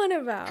everyone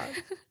about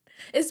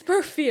is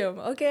perfume,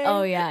 okay?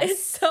 Oh, yes.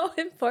 It's so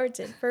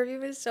important.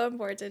 Perfume is so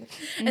important.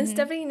 And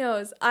Stephanie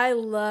knows I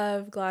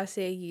love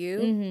Glossier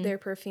You. Their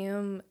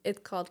perfume, it's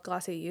called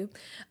Glossier You.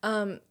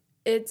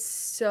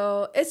 It's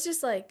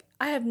just like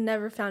I have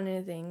never found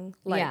anything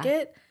like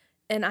it.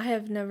 And I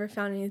have never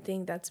found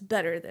anything that's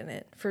better than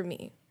it for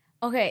me.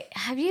 Okay,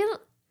 have you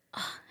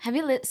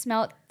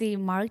smelled the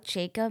Marc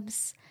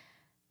Jacobs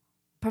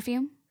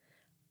perfume?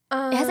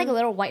 It has like a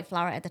little white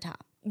flower at the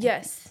top.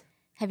 Yes.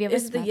 Have you ever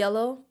Is it the smelled?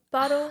 yellow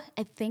bottle?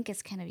 I think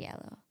it's kind of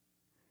yellow.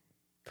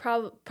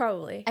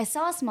 Probably. I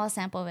saw a small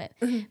sample of it.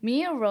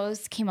 Me and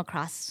Rose came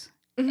across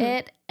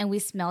it and we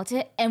smelled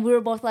it and we were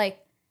both like,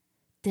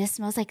 this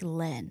smells like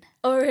Lynn.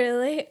 Oh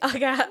really? I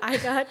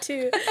got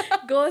to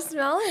go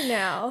smell it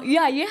now.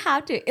 Yeah, you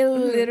have to. It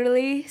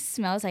literally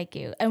smells like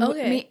you. And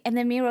Okay.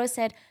 then me and Rose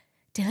said,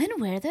 did Lynn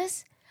wear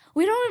this?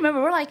 we don't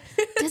remember. We're like,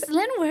 does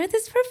Lynn wear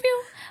this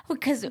perfume?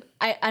 Because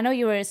I know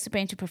you were super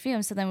into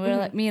perfume. So then we were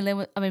like, me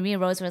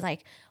and Rose was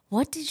like,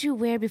 what did you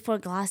wear before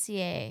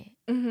Glossier?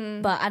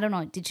 But I don't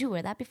know. Did you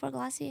wear that before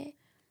Glossier?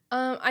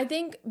 I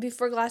think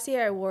before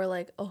Glossier, I wore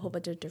like a whole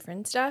bunch of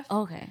different stuff.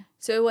 Okay.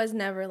 So it was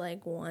never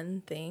like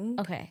one thing.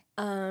 Okay.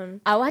 I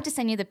will have to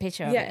send you the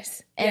picture of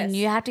it. And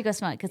you have to go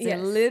smell it because it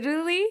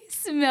literally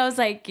smells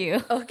like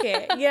you.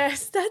 Okay.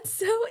 Yes. That's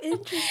so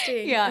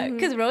interesting. Yeah.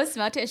 Because Rose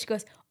smelled it and she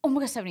goes, oh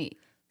my gosh, Stephanie,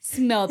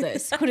 smell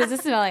this. What does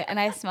it smell like? And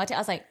I smelled it. I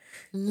was like,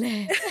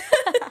 Lynn.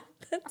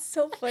 That's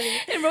so funny.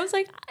 And Rose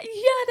like,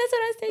 yeah, that's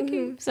what I was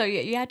thinking. So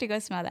yeah, you have to go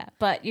smell that.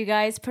 But you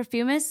guys,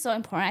 perfume is so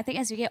important. I think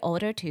as you get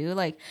older too,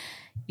 like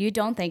you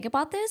don't think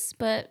about this,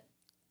 but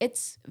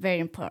it's very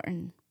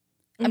important.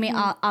 I mean,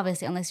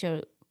 obviously, unless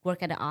you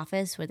work at an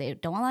office where they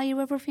don't allow you to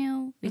wear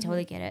perfume, we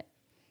totally get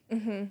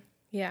it.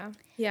 Yeah.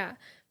 Yeah.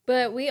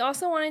 But we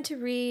also wanted to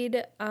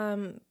read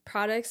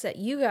products that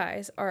you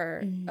guys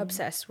are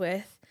obsessed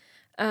with.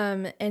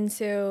 And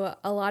so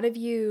a lot of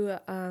you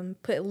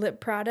put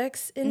lip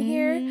products in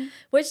here,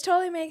 which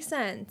totally makes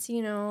sense.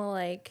 You know,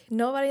 like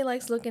nobody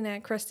likes looking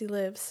at crusty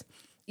lips.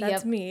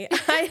 That's me.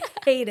 I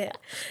hate it.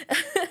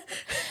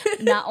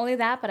 Not only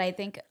that, but I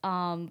think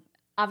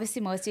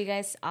obviously most of you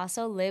guys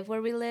also live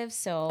where we live.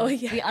 So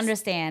we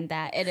understand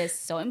that it is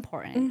so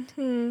important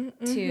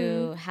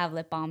to have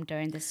lip balm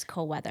during this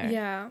cold weather.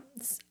 Yeah.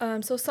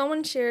 So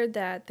someone shared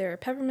that their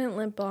peppermint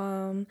lip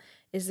balm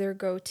is their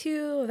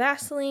go-to,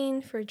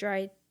 Vaseline for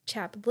dry,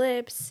 chapped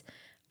lips,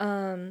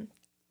 a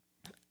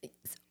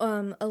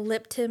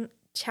lip tint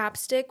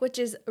chapstick, which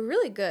is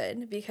really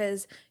good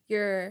because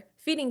you're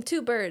feeding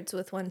two birds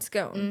with one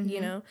scone. You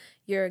know,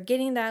 you're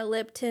getting that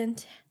lip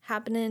tint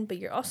happening, but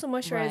you're also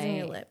moisturizing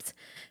your lips.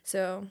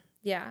 So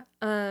yeah.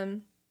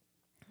 And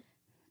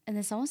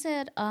then someone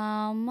said,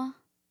 a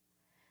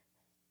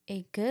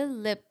good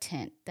lip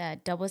tint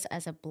that doubles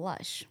as a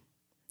blush.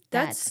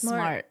 That's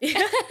smart.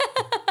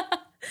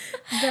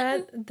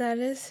 That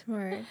is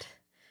smart.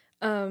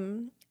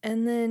 And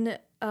then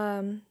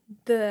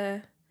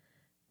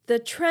the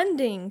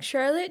trending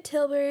Charlotte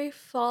Tilbury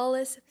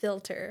Flawless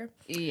Filter.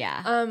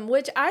 Yeah.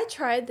 Which I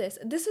tried this.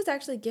 This was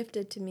actually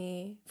gifted to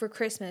me for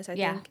Christmas, I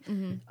think.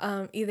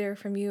 Either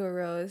from you or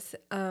Rose.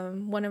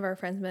 One of our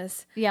friends,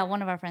 Miss. Yeah,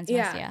 one of our friends, Miss,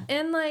 yeah.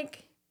 And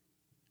like,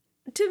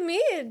 to me,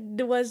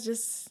 it was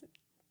just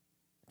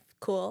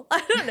cool.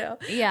 I don't know.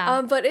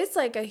 Yeah. But it's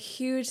like a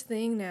huge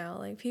thing now.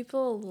 Like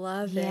people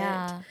love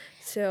it.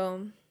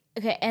 So.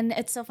 Okay, and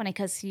it's so funny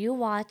because you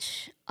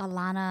watch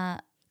Alana.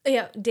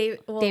 Yeah,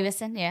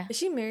 Davison. Yeah. Is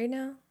she married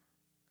now?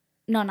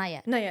 No, not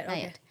yet. Not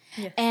yet.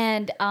 Yeah.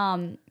 And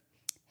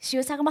she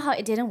was talking about how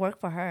it didn't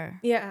work for her.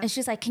 Yeah. And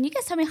she's like, "Can you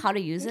guys tell me how to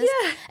use this?"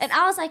 Yeah. And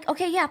I was like,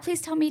 "Okay, yeah,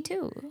 please tell me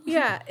too."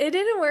 Yeah, it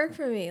didn't work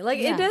for me. Like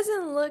it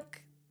doesn't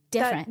look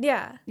different.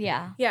 Yeah.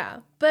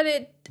 But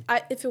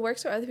if it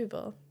works for other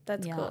people,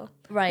 that's cool.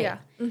 Right. Yeah.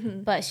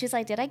 But she's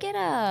like, did I get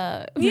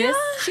a miss?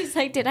 She's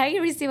like, did I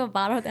receive a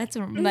bottle that's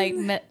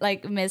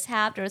like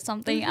mishapped or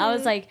something? I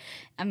was like,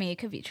 I mean, it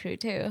could be true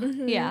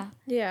too.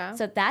 Yeah.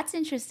 So that's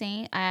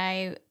interesting.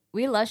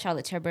 We love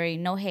Charlotte Tilbury.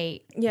 No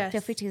hate. Yes.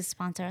 Feel free to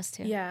sponsor us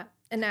too. Yeah.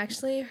 And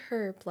actually,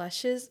 her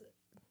blushes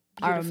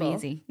are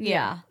amazing.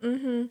 Yeah.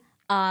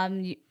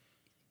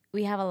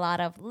 We have a lot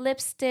of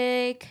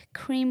lipstick,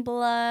 cream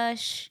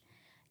blush,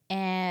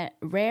 and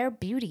Rare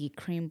Beauty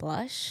cream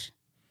blush.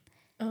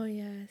 Oh,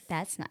 yes.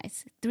 That's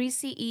nice.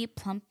 3CE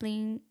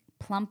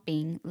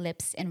plumping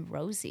lips in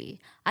rosy.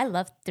 I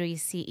love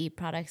 3CE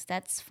products.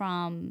 That's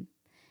from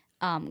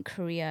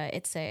Korea.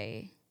 It's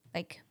a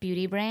like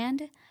beauty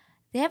brand.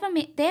 They have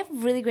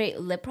really great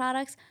lip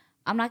products.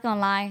 I'm not gonna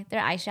lie,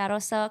 their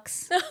eyeshadow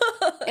sucks.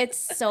 It's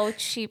so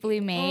cheaply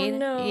made. Oh,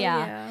 no.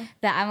 Yeah.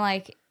 That I'm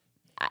like,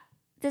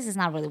 this is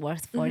not really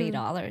worth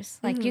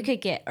 $40. Like you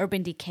could get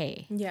Urban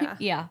Decay.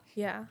 Yeah.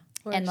 Yeah.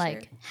 And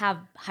like have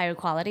higher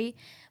quality.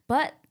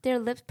 But their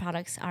lip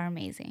products are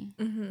amazing.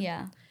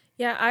 Yeah.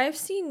 Yeah, I've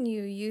seen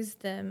you use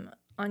them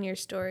on your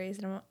stories,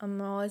 and I'm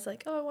always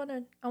like, oh, I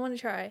want to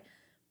try.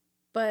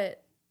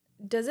 But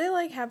does it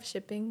like have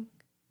shipping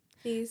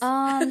fees?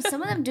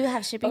 Some of them do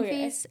have shipping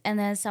fees, and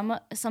then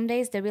some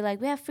days they'll be like,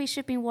 we have free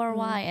shipping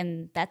worldwide,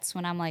 and that's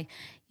when I'm like,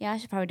 yeah, I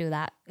should probably do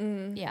that.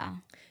 Yeah.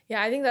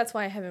 Yeah, I think that's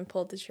why I haven't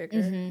pulled the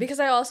trigger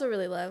because I also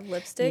really love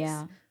lipsticks.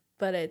 Yeah.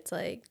 But it's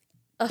like.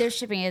 Their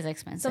shipping is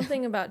expensive.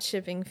 Something about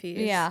shipping fees.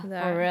 Yeah,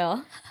 for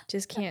real.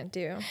 Just can't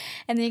do.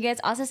 And then you guys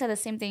also said the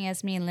same thing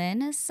as me, Lynn.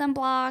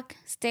 Sunblock,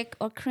 stick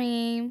or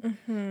cream.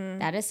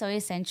 That is so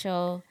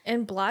essential.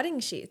 And blotting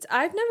sheets.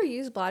 I've never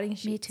used blotting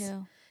sheets. Me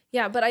too.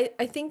 Yeah, but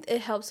I think it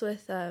helps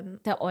with...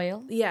 the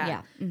oil?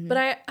 Yeah. But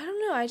I don't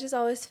know. I just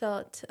always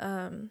felt...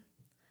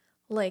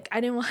 like I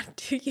didn't want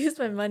to use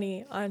my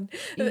money on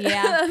a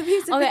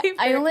piece of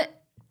paper.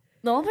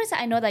 The one person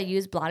I know that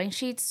used blotting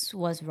sheets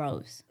was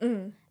Rose.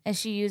 And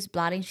she used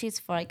blotting sheets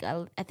for like,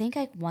 I think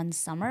like one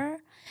summer.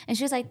 And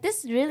she was like,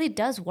 this really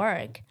does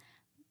work.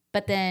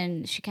 But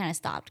then she kind of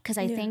stopped because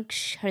I think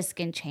her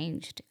skin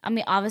changed. I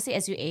mean, obviously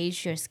as you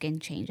age, your skin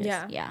changes.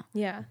 Yeah.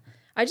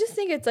 I just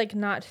think it's like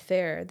not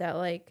fair that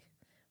like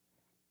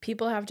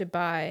people have to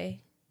buy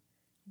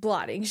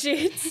blotting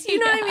sheets. You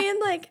know what I mean?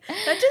 Like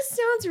that just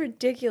sounds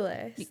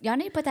ridiculous. Y'all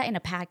need to put that in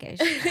a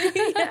package.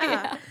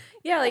 Yeah.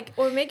 Yeah, like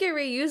or make it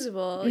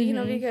reusable, you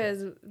know,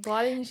 because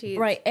blotting sheets.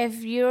 Right.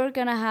 If you're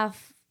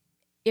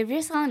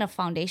selling a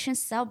foundation,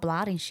 sell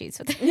blotting sheets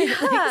with it. Yeah.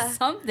 Like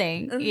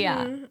something.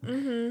 Yeah.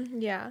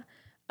 Yeah.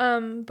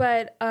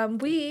 But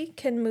we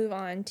can move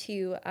on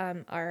to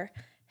our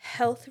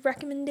health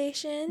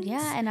recommendations.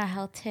 Yeah, and our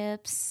health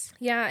tips.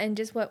 Yeah, and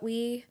just what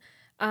we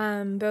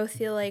both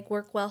feel like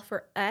work well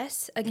for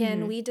us.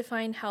 Again, we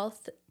define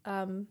health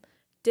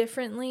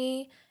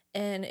differently,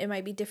 and it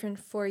might be different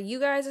for you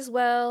guys as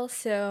well.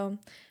 So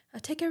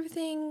take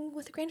everything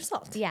with a grain of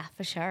salt. Yeah,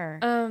 for sure.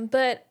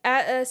 But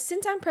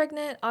since I'm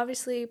pregnant,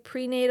 obviously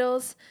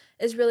prenatals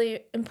is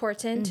really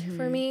important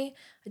for me.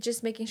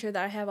 Just making sure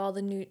that I have all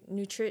the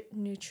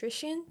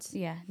nutrients.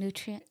 Yeah,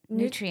 nutrients.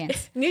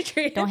 Nutrients.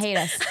 Don't hate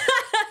us.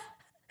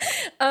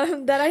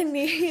 That I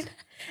need.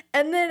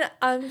 And then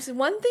so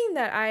one thing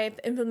that I've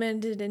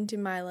implemented into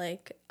my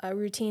like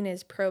routine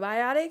is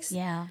probiotics.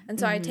 Yeah. And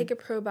so I take a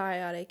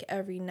probiotic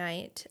every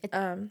night.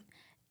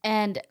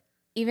 And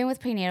even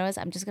with prenatals,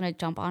 I'm just going to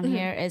jump on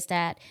here, is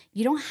that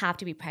you don't have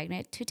to be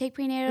pregnant to take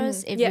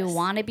prenatals. If you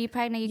want to be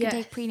pregnant, you can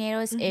take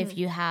prenatals. If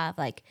you have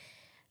like,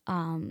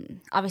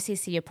 obviously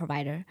see your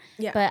provider.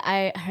 Yeah. But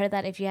I heard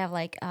that if you have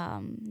like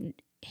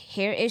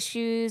hair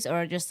issues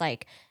or just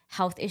like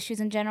health issues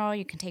in general,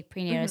 you can take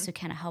prenatals to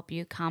kind of help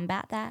you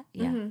combat that.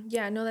 Yeah.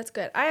 Yeah, no, that's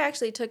good. I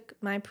actually took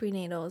my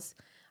prenatals,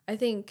 I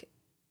think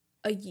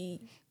a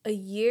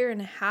year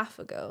and a half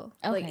ago,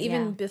 like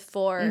even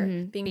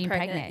before being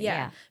pregnant.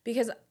 Yeah.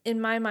 Because in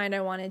my mind,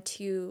 I wanted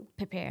to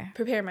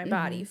prepare my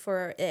body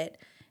for it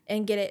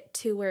and get it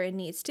to where it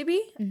needs to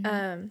be.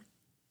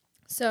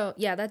 So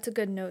yeah, that's a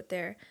good note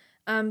there.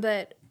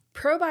 But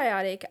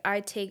probiotic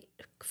I take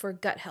for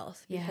gut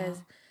health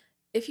because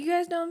if you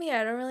guys know me,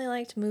 I don't really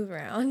like to move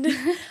around.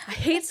 I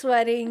hate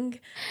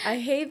sweating. I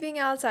hate being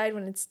outside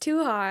when it's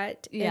too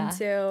hot. Yeah. And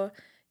so,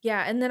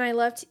 yeah. And then I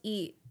love to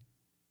eat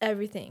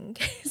everything.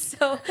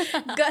 So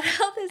gut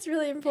health is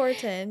really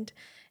important.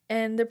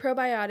 And the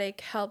probiotic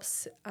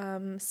helps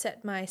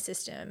set my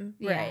system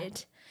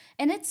right.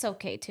 And it's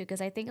okay too, because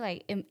I think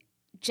like in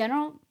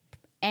general,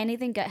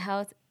 anything gut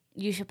health,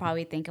 you should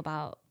probably think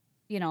about,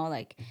 you know,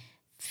 like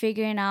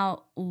figuring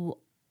out,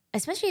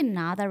 especially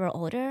now that we're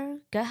older,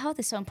 gut health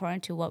is so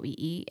important to what we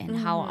eat and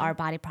how our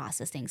body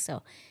processes things.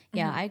 So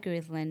yeah, I agree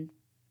with Lynn.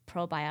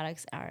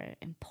 Probiotics are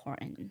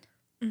important.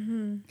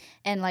 And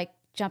like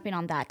jumping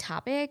on that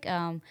topic,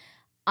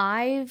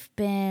 I've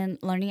been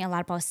learning a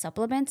lot about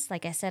supplements.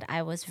 Like I said,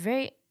 I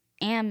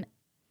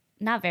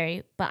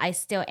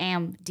still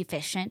am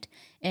deficient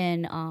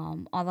in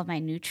all of my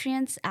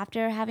nutrients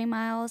after having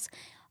Miles.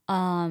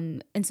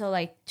 And so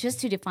like just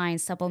to define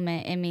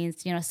supplement, it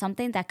means, you know,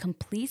 something that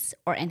completes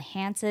or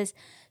enhances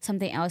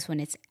something else when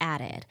it's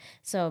added.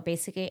 So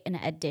basically an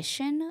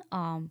addition.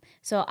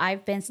 So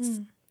I've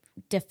been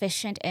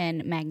deficient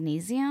in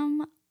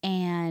magnesium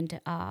and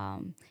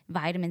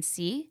vitamin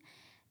C.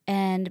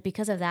 And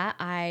because of that,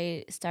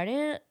 I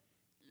started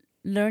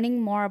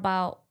learning more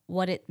about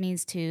what it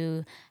means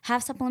to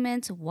have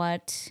supplements,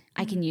 what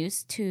I can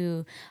use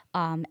to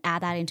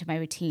add that into my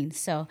routine.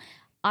 So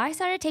I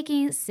started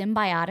taking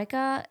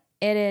Symbiotica.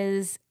 It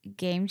is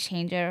game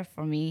changer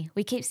for me.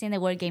 We keep saying the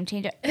word game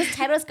changer. This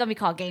title is going to be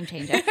called Game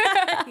Changer.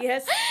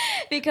 Yes.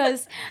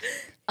 Because,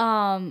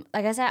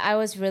 like I said,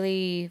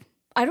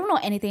 I don't know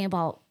anything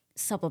about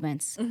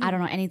supplements. I don't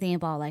know anything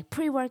about like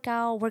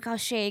pre-workout, workout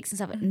shakes and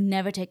stuff.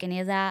 Never took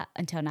any of that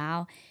until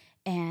now.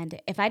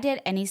 And if I did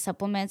any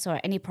supplements or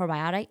any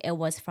probiotic, it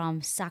was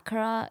from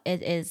Sakura.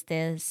 It is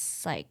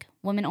this like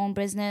women-owned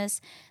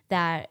business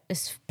that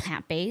is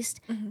plant-based.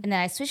 And then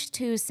I switched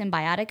to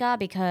Symbiotica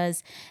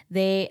because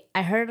I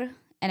heard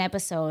an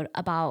episode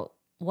about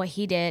what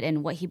he did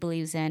and what he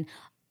believes in.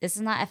 This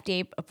is not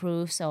FDA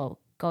approved, so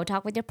go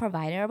talk with your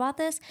provider about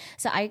this.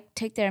 So I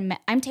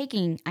am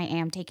taking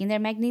their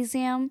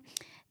magnesium,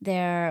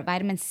 their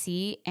vitamin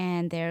C,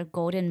 and their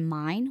Golden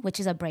Mind, which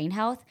is a brain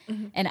health.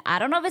 And I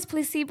don't know if it's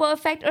placebo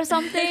effect or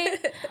something,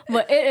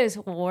 but it is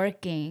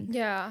working.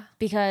 Yeah.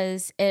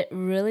 Because it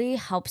really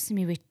helps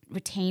me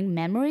retain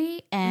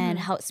memory and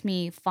helps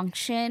me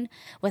function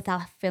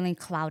without feeling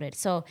clouded.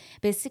 So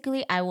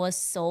basically, I was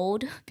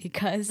sold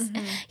because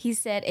he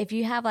said if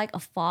you have like a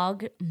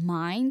fog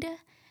mind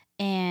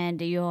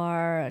and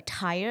you're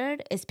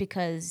tired, it's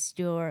because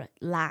you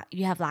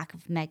have lack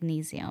of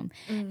magnesium.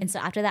 And so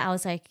after that, I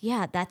was like,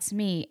 yeah, that's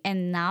me.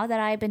 And now that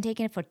I've been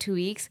taking it for 2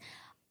 weeks,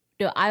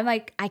 I'm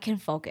like, I can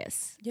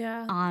focus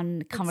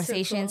on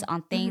conversations,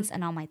 on things,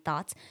 and on my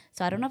thoughts.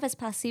 So I don't know if it's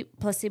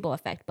placebo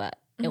effect, but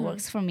it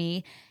works for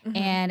me.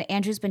 And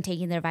Andrew's been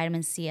taking their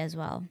vitamin C as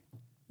well.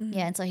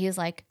 Yeah, and so he was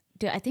like,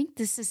 dude, I think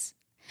this is,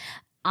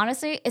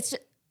 honestly, it's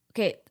just,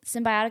 okay,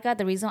 Symbiotica,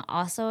 the reason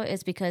also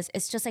is because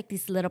it's just like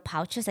these little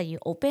pouches that you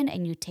open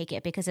and you take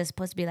it because it's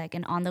supposed to be like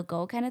an on the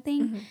go kind of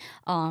thing.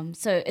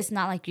 So it's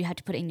not like you have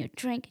to put it in your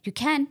drink. You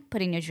can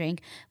put it in your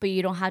drink, but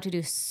you don't have to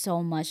do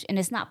so much. And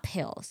it's not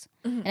pills.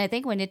 And I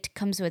think when it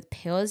comes with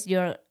pills,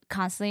 you're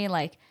constantly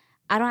like,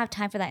 I don't have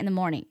time for that in the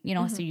morning, you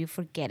know, so you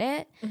forget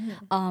it.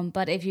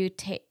 But if you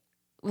take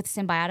with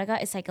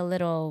Symbiotica, it's like a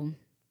little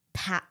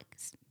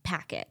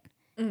packet.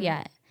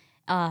 Yeah.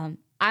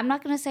 I'm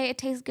not gonna say it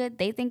tastes good.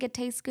 They think it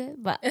tastes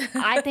good, but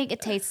I think it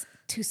tastes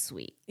too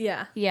sweet.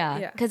 Yeah.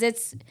 Yeah, because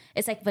it's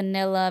like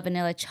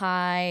vanilla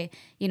chai.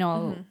 You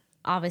know,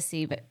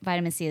 obviously, but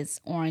vitamin C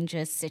is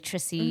oranges,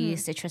 citrusy,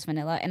 citrus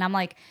vanilla, and I'm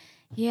like,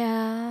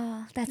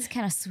 yeah, that's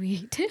kind of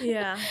sweet.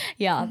 Yeah.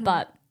 Yeah,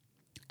 but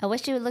I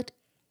wish you looked.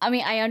 I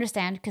mean, I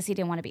understand because he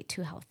didn't want to be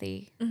too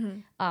healthy.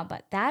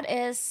 But that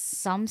is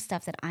some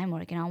stuff that I'm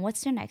working on.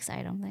 What's your next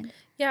item then?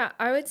 Yeah,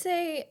 I would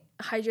say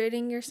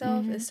hydrating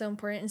yourself is so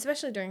important,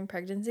 especially during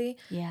pregnancy.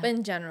 Yeah. But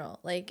in general,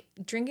 like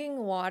drinking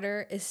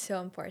water is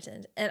so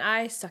important. And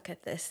I suck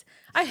at this.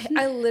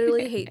 I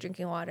literally hate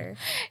drinking water.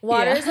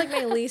 Water is like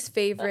my least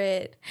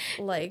favorite,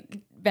 like,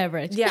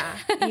 Beverage. yeah,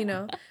 you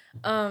know.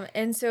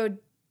 And so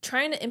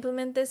trying to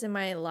implement this in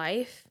my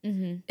life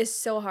is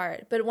so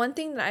hard. But one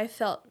thing that I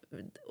felt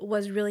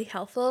was really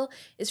helpful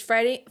is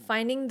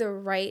finding the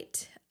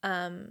right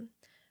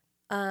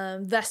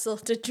vessel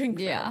to drink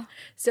from.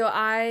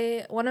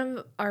 So one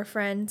of our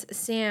friends,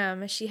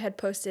 Sam, she had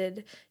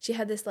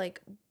this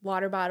like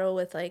water bottle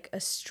with like a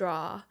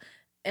straw,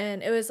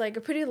 and it was like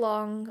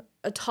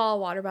a tall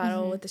water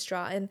bottle with a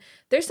straw. And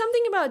there's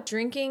something about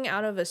drinking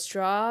out of a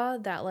straw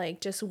that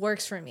like just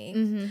works for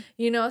me,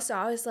 you know? So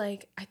I was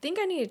like, I think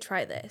I need to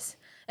try this.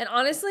 And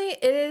honestly,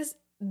 it is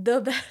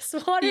the best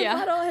water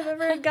bottle I've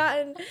ever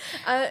gotten.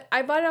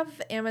 I bought it off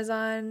of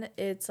Amazon.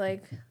 It's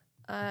like,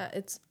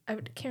 I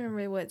can't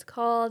remember what it's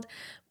called,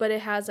 but it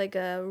has like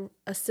a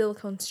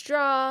silicone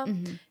straw.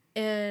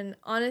 And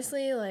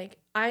honestly, like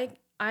I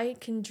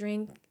can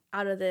drink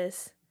out of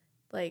this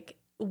like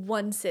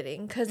one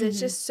sitting because it's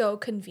just so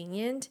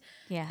convenient.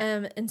 Yeah.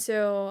 And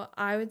so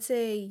I would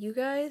say you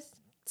guys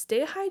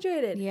stay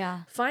hydrated.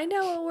 Yeah. Find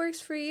out what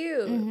works for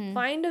you.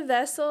 Find a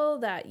vessel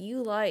that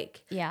you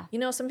like. Yeah. You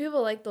know, some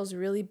people like those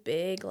really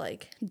big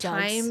like Jugs.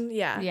 time.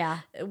 Yeah.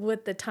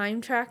 With the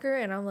time tracker,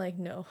 and I'm like,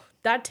 no,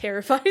 that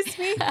terrifies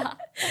me.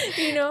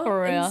 You know?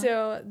 For real. And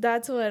so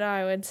that's what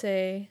I would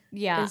say.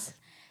 Yeah.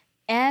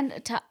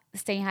 And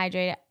staying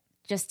hydrated,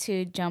 just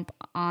to jump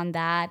on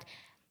that,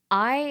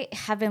 I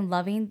have been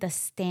loving the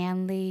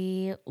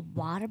Stanley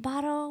water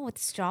bottle with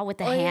straw with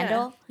the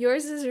handle. Yeah.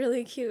 Yours is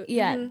really cute.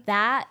 Yeah,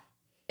 that.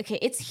 Okay,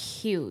 it's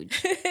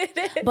huge,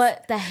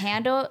 but the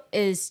handle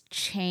is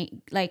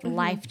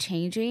life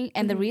changing.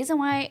 And the reason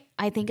why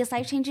I think it's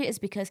life changing is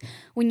because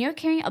when you're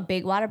carrying a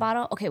big water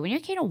bottle, when you're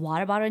carrying a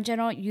water bottle in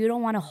general, you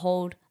don't want to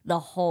hold the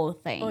whole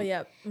thing. Oh,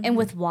 yeah. And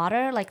with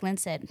water, like Lynn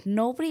said,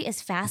 nobody is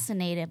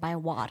fascinated by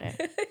water.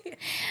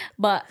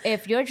 But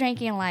if you're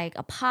drinking like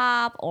a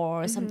pop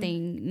or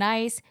something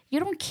nice, you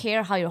don't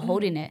care how you're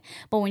holding it.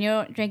 But when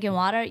you're drinking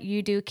water,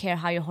 you do care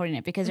how you're holding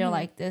it because you're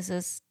like, this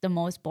is the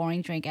most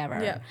boring drink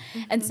ever. Yeah.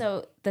 And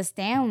so the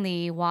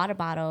Stanley water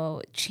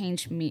bottle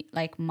changed me,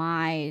 like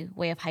my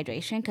way of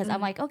hydration, because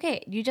I'm like,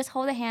 okay, you just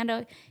hold the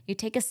handle, you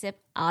take a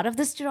sip out of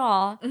the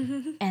straw,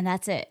 and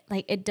that's it.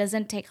 Like it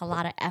doesn't take a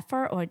lot of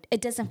effort, or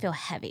it doesn't feel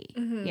heavy.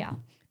 Yeah.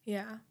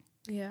 Yeah.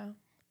 Yeah.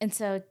 And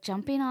so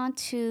jumping on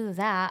to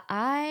that,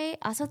 I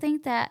also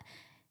think that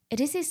it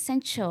is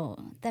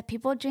essential that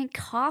people drink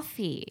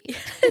coffee.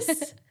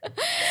 Yes.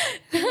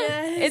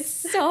 It's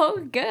so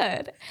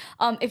good.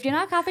 If you're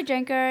not a coffee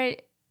drinker,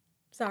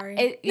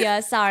 sorry.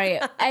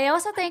 Sorry. I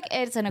also think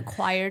it's an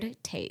acquired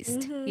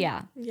taste.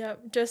 Yeah.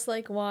 Yep. Just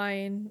like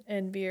wine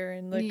and beer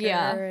and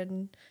liquor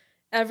and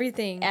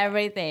everything.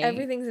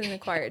 Everything's an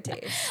acquired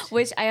taste.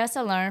 Which I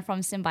also learned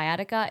from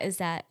Symbiotica is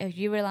that if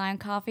you rely on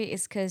coffee,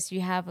 it's because you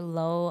have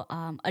low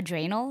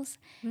adrenals.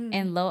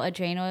 And low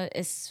adrenal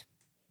is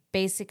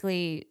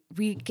basically,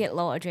 we get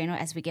low adrenal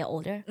as we get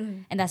older.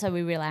 And that's why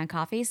we rely on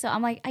coffee. So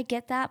I'm like, I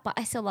get that, but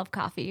I still love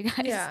coffee, you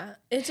guys. Yeah.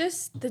 It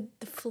just, the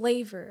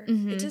flavor,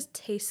 it just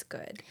tastes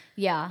good.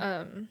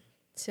 Yeah.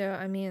 So,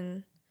 I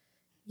mean,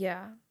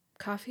 yeah.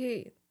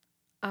 Coffee,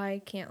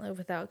 I can't live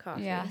without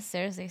coffee. Yeah,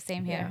 seriously,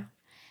 same here.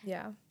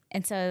 Yeah.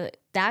 And so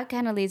that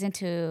kind of leads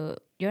into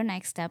your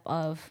next step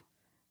of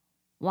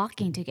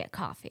walking to get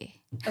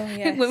coffee. Oh,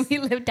 yes. When we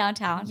lived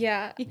downtown.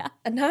 Yeah.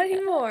 Not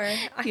anymore.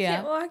 I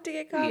can't walk to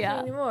get coffee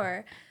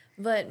anymore.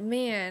 But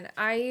man,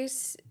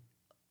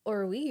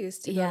 we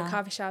used to go to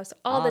coffee shops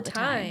all the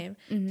time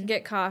to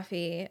get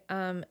coffee.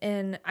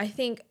 And I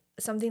think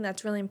something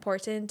that's really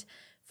important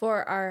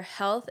for our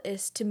health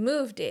is to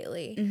move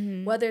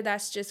daily, whether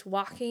that's just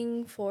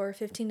walking for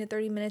 15 to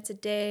 30 minutes a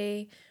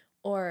day,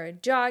 or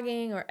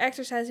jogging or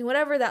exercising,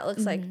 whatever that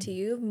looks like to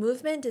you.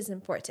 Movement is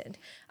important.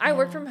 I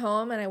work from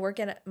home and I work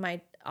at my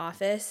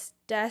office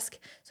desk,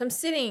 so I'm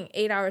sitting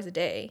 8 hours a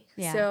day.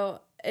 So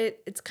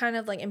it's kind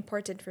of like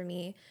important for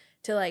me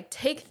to like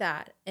take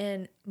that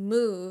and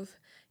move,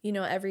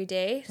 every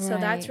day. So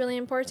that's Right. really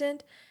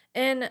important.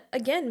 And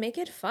again, make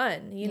it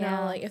fun.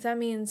 Yeah. Like if that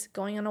means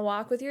going on a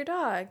walk with your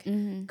dog,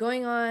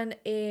 going on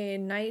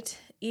a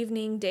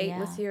evening date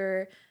with Yeah.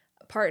 your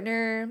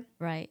partner,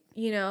 Right.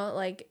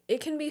 like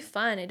it can be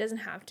fun. It doesn't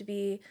have to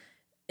be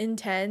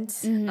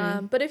intense.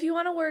 Mm-hmm. But if you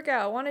want to work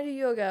out, want to do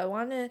yoga,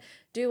 want to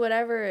do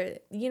whatever,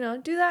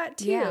 do that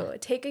too. Yeah.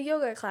 Take a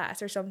yoga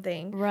class or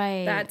something.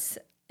 Right.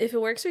 If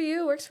it works for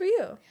you, it works for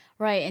you.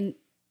 Right. And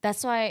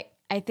that's why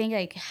I think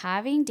like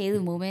having daily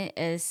movement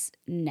is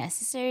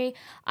necessary.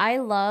 I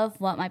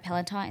love what my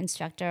Peloton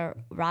instructor,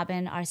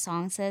 Robin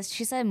Arsong, says.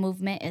 She said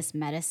movement is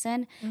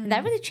medicine. And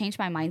that really changed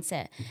my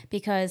mindset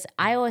because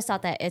I always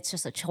thought that it's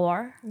just a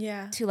chore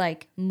Yeah. to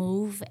like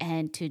move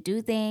and to do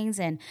things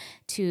and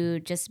to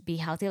just be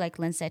healthy, like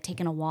Lynn said,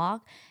 taking a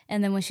walk.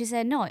 And then when she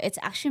said, no, it's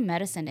actually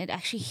medicine, it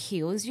actually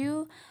heals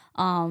you.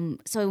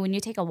 So when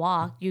you take a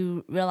walk,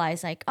 you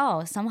realize like,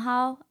 oh,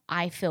 somehow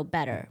I feel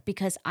better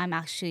because I'm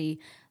actually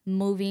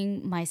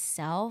moving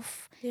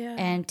myself Yeah.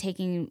 and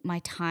taking my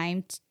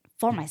time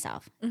for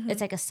myself.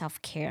 It's like a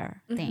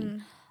self-care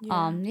thing.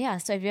 Yeah.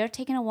 So if you're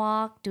taking a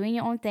walk, doing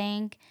your own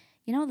thing,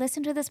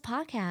 listen to this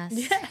podcast.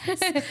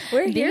 Yes.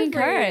 We're Be here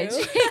encouraged.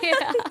 for you.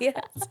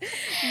 Yes.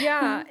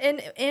 Yeah.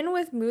 And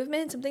with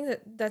movement, something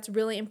that's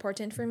really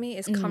important for me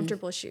is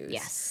comfortable shoes.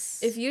 Yes.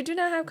 If you do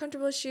not have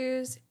comfortable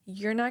shoes,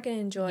 you're not going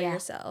to enjoy Yeah.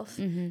 yourself.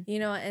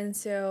 And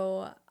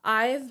so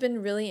I've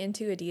been really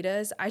into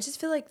Adidas. I just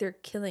feel like they're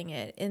killing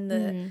it in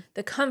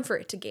the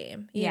comfort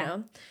game, you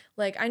know?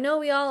 Like I know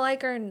we all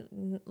like our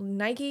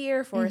Nike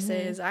Air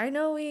Forces. I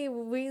know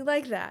we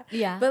like that.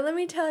 Yeah. But let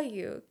me tell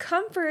you,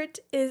 comfort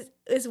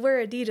is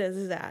where Adidas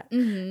is at.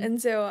 And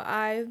so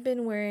I've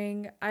been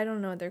wearing, I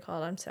don't know what they're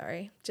called, I'm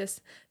sorry,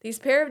 just these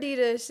pair of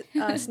Adidas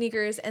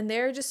sneakers, and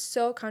they're just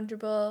so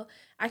comfortable.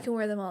 I can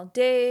wear them all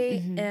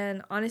day.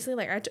 And honestly,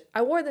 like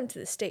I wore them to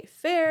the state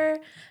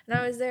fair and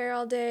I was there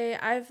all day.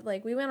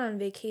 We went on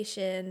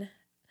vacation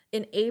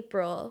in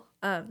April.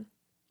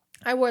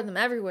 I wore them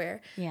everywhere.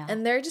 Yeah.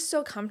 And they're just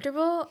so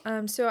comfortable.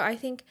 So I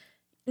think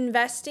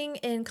investing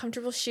in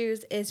comfortable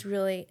shoes is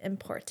really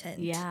important.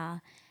 Yeah.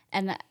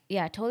 And I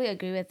totally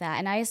agree with that.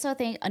 And I also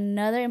think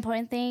another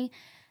important thing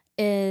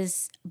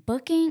is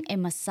booking a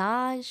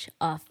massage,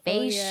 a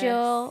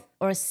facial,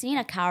 or seeing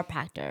a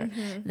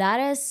chiropractor. That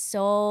is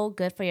so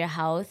good for your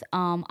health.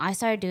 I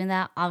started doing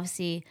that.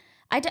 Obviously,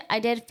 I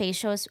did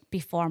facials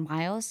before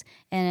Miles,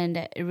 and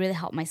it really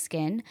helped my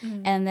skin.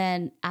 And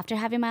then after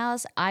having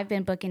Miles, I've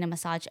been booking a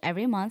massage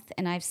every month,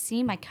 and I've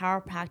seen my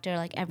chiropractor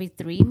like every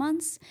 3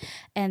 months.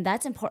 And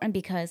that's important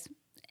because,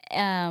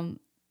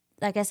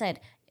 like I said,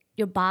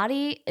 your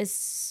body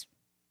is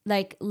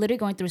like literally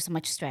going through so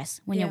much stress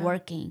when you're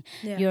working.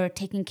 You're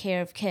taking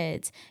care of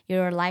kids.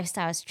 Your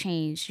lifestyle's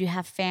changed. You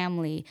have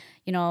family.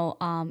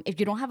 If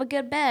you don't have a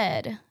good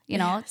bed,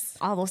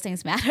 all those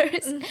things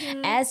matters.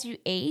 As you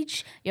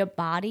age, your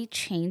body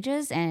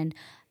changes, and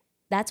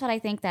that's what I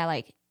think that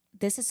like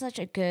this is such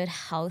a good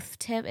health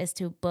tip is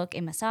to book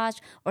a massage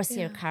or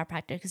see a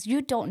chiropractor because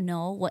you don't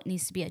know what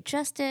needs to be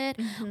adjusted,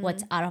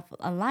 what's out of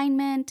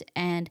alignment.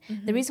 And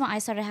the reason why I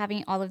started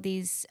having all of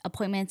these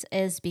appointments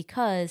is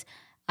because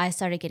I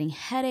started getting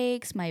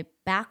headaches. My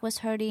back was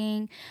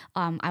hurting.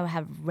 I would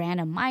have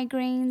random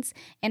migraines.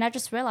 And I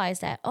just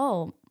realized that,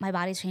 my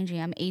body's changing.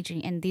 I'm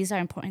aging. And these are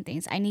important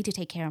things. I need to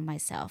take care of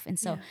myself. And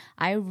so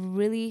I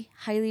really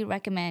highly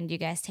recommend you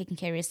guys taking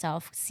care of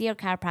yourself. See a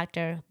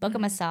chiropractor, book a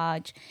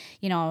massage,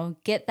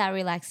 get that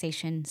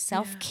relaxation.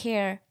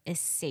 Self-care is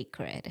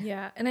sacred.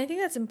 Yeah. And I think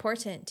that's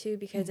important too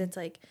because it's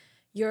like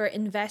you're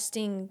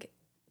investing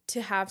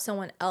to have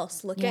someone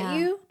else look at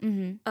you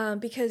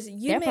because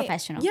they're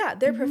professional. Yeah,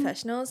 they're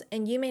professionals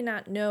and you may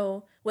not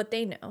know what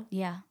they know.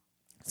 Yeah.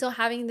 So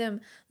having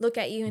them look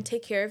at you and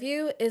take care of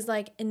you is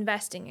like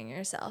investing in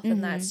yourself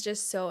and that's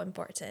just so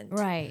important.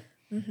 Right.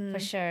 For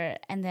sure.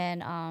 And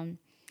then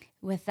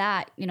with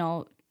that,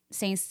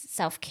 saying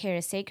self-care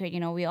is sacred,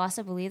 we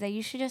also believe that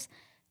you should just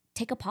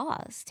take a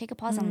pause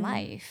in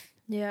life.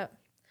 Yeah.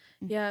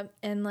 Yeah.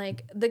 And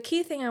like the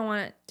key thing I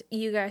want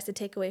you guys to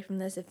take away from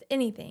this, if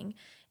anything,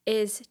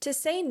 is to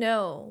say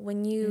no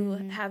when you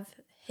have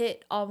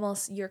hit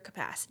almost your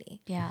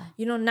capacity. Yeah.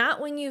 Not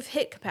when you've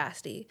hit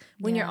capacity,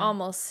 when you're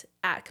almost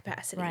at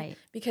capacity. Right.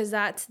 Because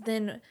that's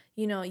then,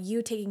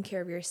 you taking care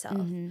of yourself.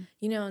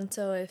 And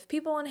so if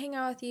people want to hang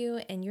out with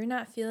you and you're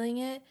not feeling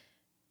it,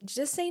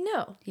 just say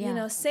no.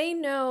 Yeah. Say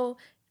no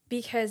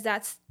because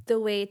that's the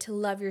way to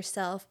love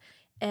yourself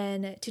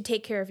and to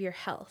take care of your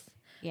health.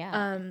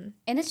 Yeah.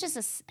 And it's just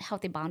a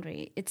healthy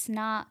boundary. It's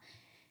not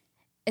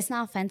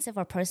offensive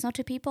or personal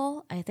to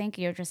people. I think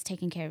you're just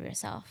taking care of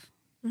yourself.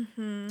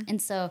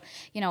 And so,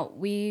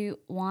 we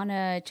want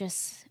to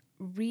just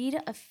read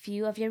a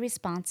few of your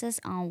responses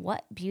on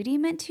what beauty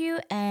meant to you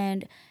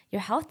and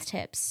your health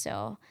tips.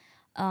 So,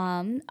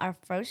 our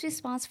first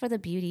response for the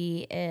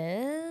beauty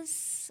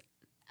is,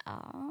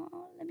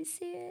 let me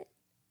see it.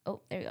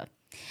 Oh, there we go.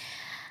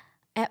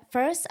 At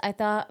first, I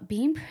thought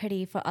being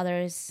pretty for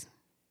others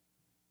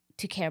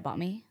to care about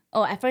me.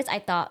 At first I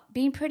thought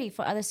being pretty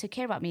for others to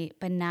care about me,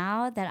 but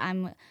now that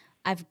I'm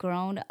I've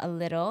grown a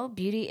little.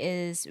 Beauty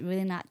is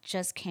really not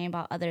just caring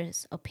about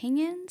others'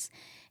 opinions.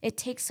 It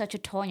takes such a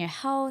toll on your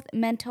health,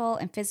 mental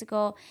and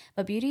physical.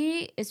 But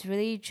beauty is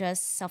really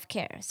just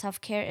self-care.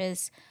 Self-care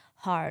is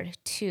hard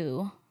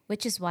too,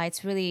 which is why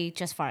it's really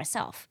just for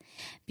ourselves.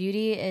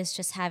 Beauty is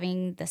just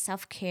having the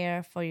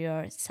self-care for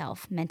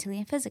yourself mentally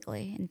and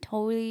physically. And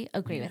totally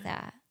agree with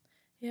that.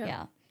 Yep.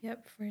 Yeah.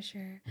 Yep, for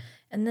sure.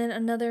 And then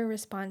another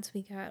response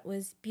we got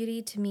was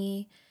beauty to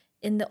me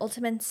in the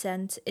ultimate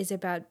sense is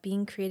about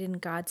being created in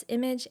God's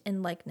image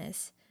and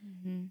likeness.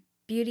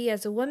 Beauty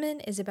as a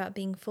woman is about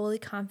being fully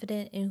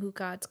confident in who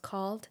God's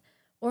called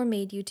or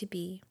made you to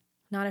be,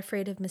 not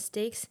afraid of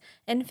mistakes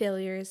and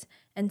failures,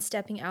 and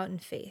stepping out in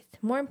faith.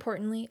 More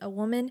importantly, a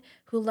woman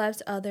who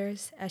loves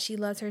others as she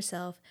loves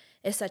herself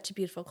is such a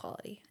beautiful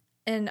quality.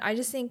 And I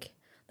just think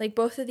like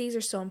both of these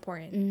are so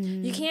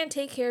important. You can't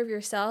take care of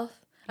yourself.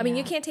 I mean,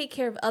 you can't take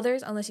care of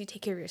others unless you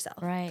take care of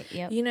yourself. Right.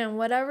 Yep. You know,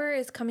 whatever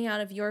is coming out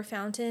of your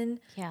fountain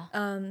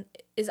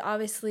is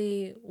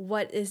obviously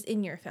what is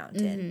in your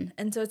fountain.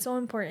 And so it's so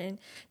important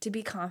to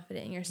be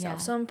confident in yourself.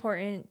 So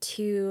important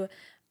to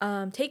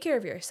take care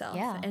of yourself.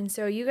 Yeah. And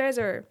so you guys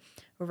are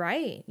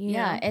right. You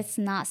know? It's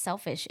not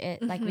selfish.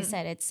 It like we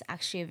said, it's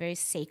actually a very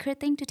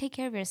sacred thing to take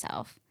care of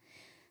yourself.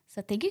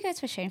 So thank you guys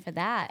for sharing for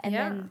that. And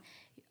then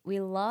we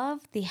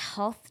love the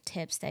health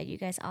tips that you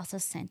guys also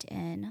sent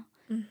in.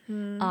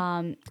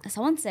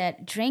 Someone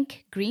said,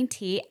 drink green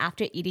tea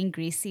after eating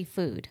greasy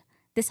food.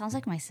 This sounds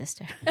like my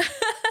sister.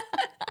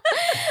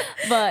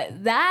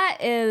 But that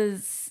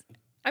is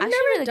actually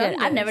really good.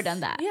 I've never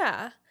done that.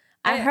 Yeah.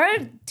 I've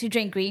heard to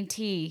drink green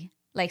tea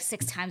like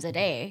 6 times a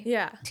day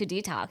to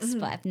detox,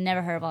 but I've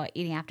never heard about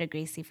eating after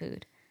greasy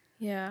food.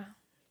 Yeah.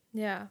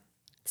 Yeah.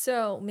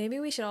 So maybe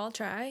we should all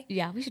try.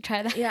 Yeah, we should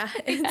try that. Yeah,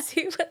 and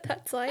see what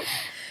that's like.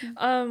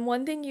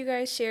 One thing you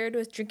guys shared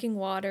was drinking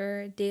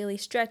water, daily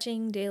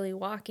stretching, daily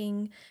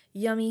walking,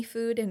 yummy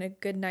food, and a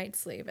good night's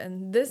sleep.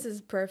 And this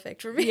is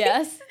perfect for me.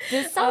 Yes,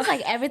 this sounds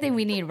like everything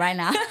we need right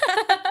now.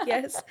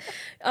 Yes.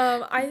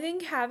 I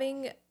think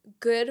having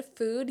good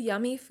food,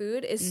 yummy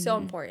food is so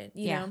important.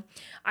 You know,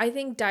 I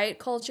think diet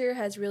culture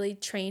has really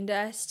trained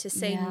us to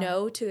say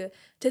no to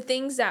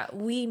things that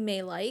we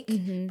may like,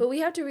 but we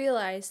have to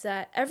realize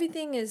that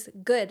everything is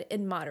good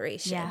in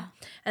moderation. Yeah.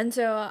 And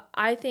so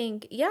I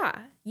think, you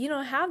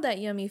know, have that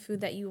yummy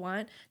food that you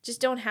want.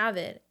 Just don't have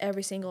it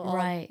every single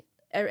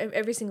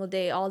every single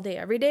day, all day,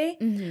 every day.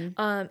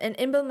 And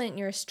implement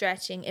your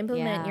stretching,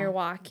 implement your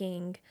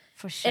walking.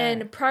 For sure.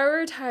 And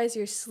prioritize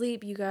your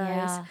sleep, you guys.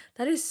 Yeah.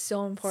 That is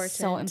so important.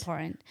 So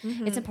important.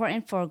 It's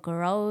important for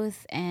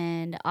growth.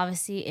 And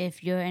obviously,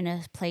 if you're in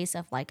a place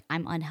of like,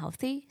 I'm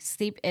unhealthy,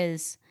 sleep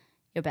is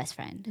your best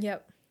friend.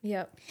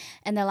 Yep.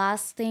 And the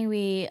last thing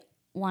we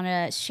want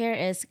to share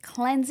is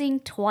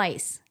cleansing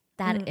twice.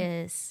 That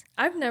is.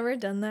 I've never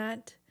done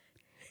that.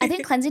 I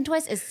think cleansing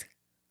twice is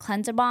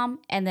cleanser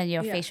balm and then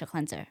your facial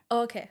cleanser.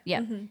 Oh, okay.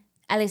 Yeah.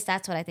 At least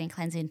that's what I think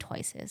cleansing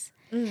twice is.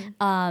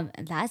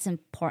 That's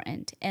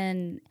important.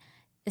 And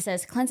it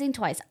says cleansing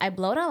twice. I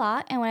bloat a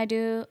lot, and when I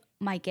do,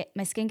 my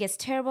skin gets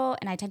terrible,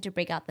 and I tend to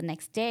break out the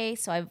next day.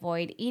 So I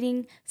avoid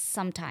eating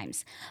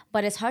sometimes.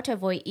 But it's hard to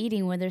avoid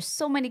eating when there's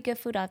so many good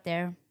food out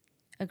there.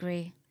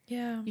 Agree.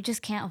 Yeah. You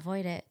just can't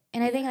avoid it.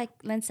 And I think, like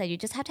Lynn said, you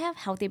just have to have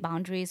healthy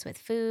boundaries with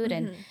food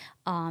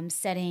and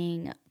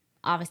setting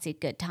obviously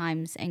good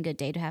times and good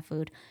day to have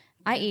food.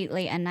 I eat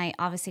late at night,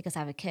 obviously, because I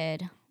have a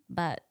kid,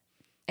 but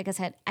like I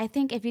said, I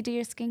think if you do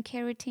your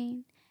skincare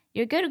routine,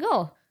 you're good to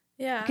go.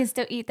 Yeah. You can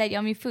still eat that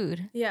yummy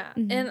food. Yeah.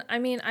 And I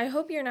mean, I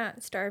hope you're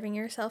not starving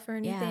yourself or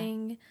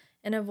anything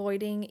and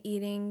avoiding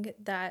eating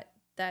that.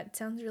 That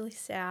sounds really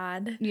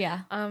sad.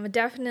 Yeah.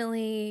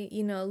 Definitely,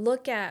 you know,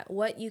 look at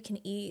what you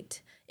can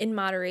eat in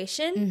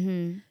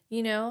moderation,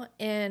 you know,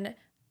 and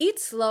eat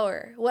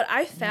slower. What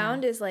I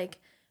found is like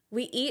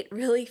we eat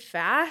really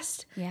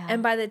fast. Yeah.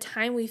 And by the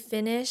time we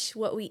finish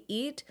what we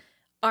eat,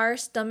 our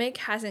stomach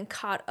hasn't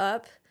caught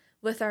up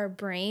with our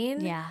brain.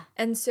 Yeah.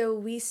 And so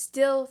we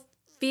still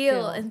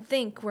feel and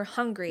think we're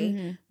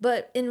hungry,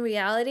 but in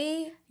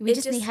reality, we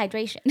just need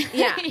hydration.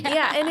 Yeah.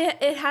 And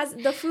it has,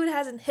 the food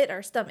hasn't hit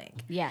our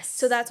stomach. Yes.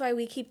 So that's why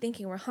we keep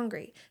thinking we're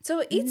hungry.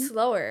 So eat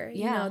slower.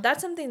 You know,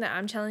 that's something that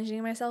I'm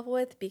challenging myself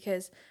with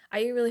because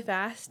I eat really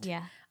fast.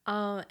 Yeah.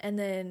 And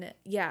then,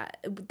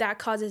 that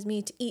causes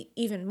me to eat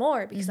even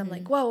more because I'm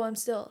like, whoa, I'm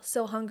still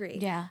so hungry.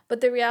 Yeah.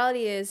 But the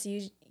reality is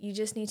you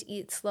just need to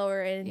eat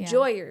slower and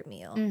enjoy your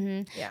meal.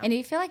 Yeah. And if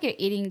you feel like you're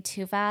eating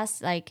too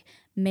fast, like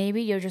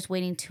maybe you're just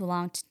waiting too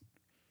long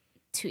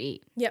to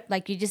eat. Yep.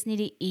 Like you just need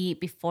to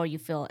eat before you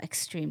feel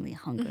extremely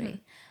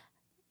hungry.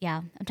 Yeah.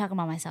 I'm talking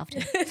about myself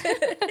too.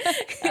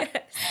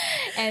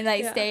 And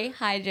like stay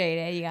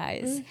hydrated, you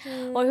guys.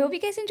 Well, we hope you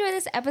guys enjoy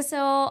this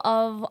episode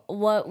of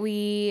what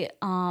we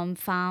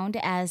found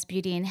as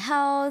beauty and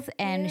health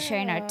and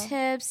sharing our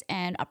tips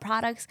and our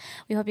products.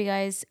 We hope you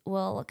guys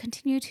will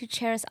continue to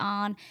cheer us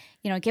on,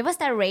 give us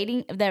that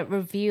rating, that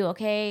review,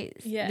 okay?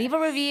 Yes. Leave a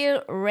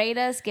review, rate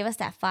us, give us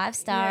that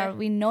 5-star. Yeah.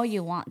 We know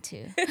you want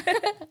to.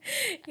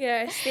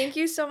 Yes. Thank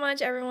you so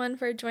much, everyone,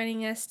 for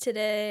joining us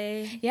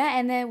today. Yeah,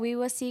 and then we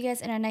will see you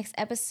guys in our next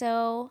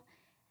episode.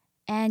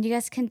 And you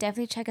guys can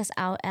definitely check us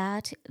out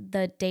at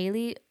the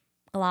Daily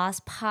Gloss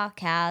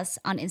Podcast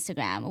on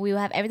Instagram. We will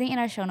have everything in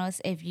our show notes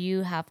if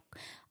you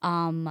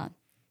want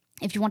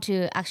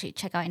to actually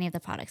check out any of the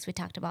products we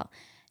talked about.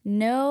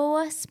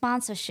 No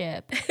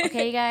sponsorship.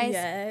 Okay, you guys?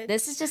 Yes.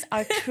 This is just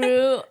our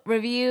true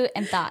review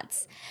and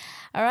thoughts.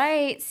 All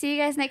right. See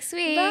you guys next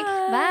week. Bye.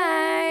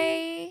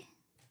 Bye.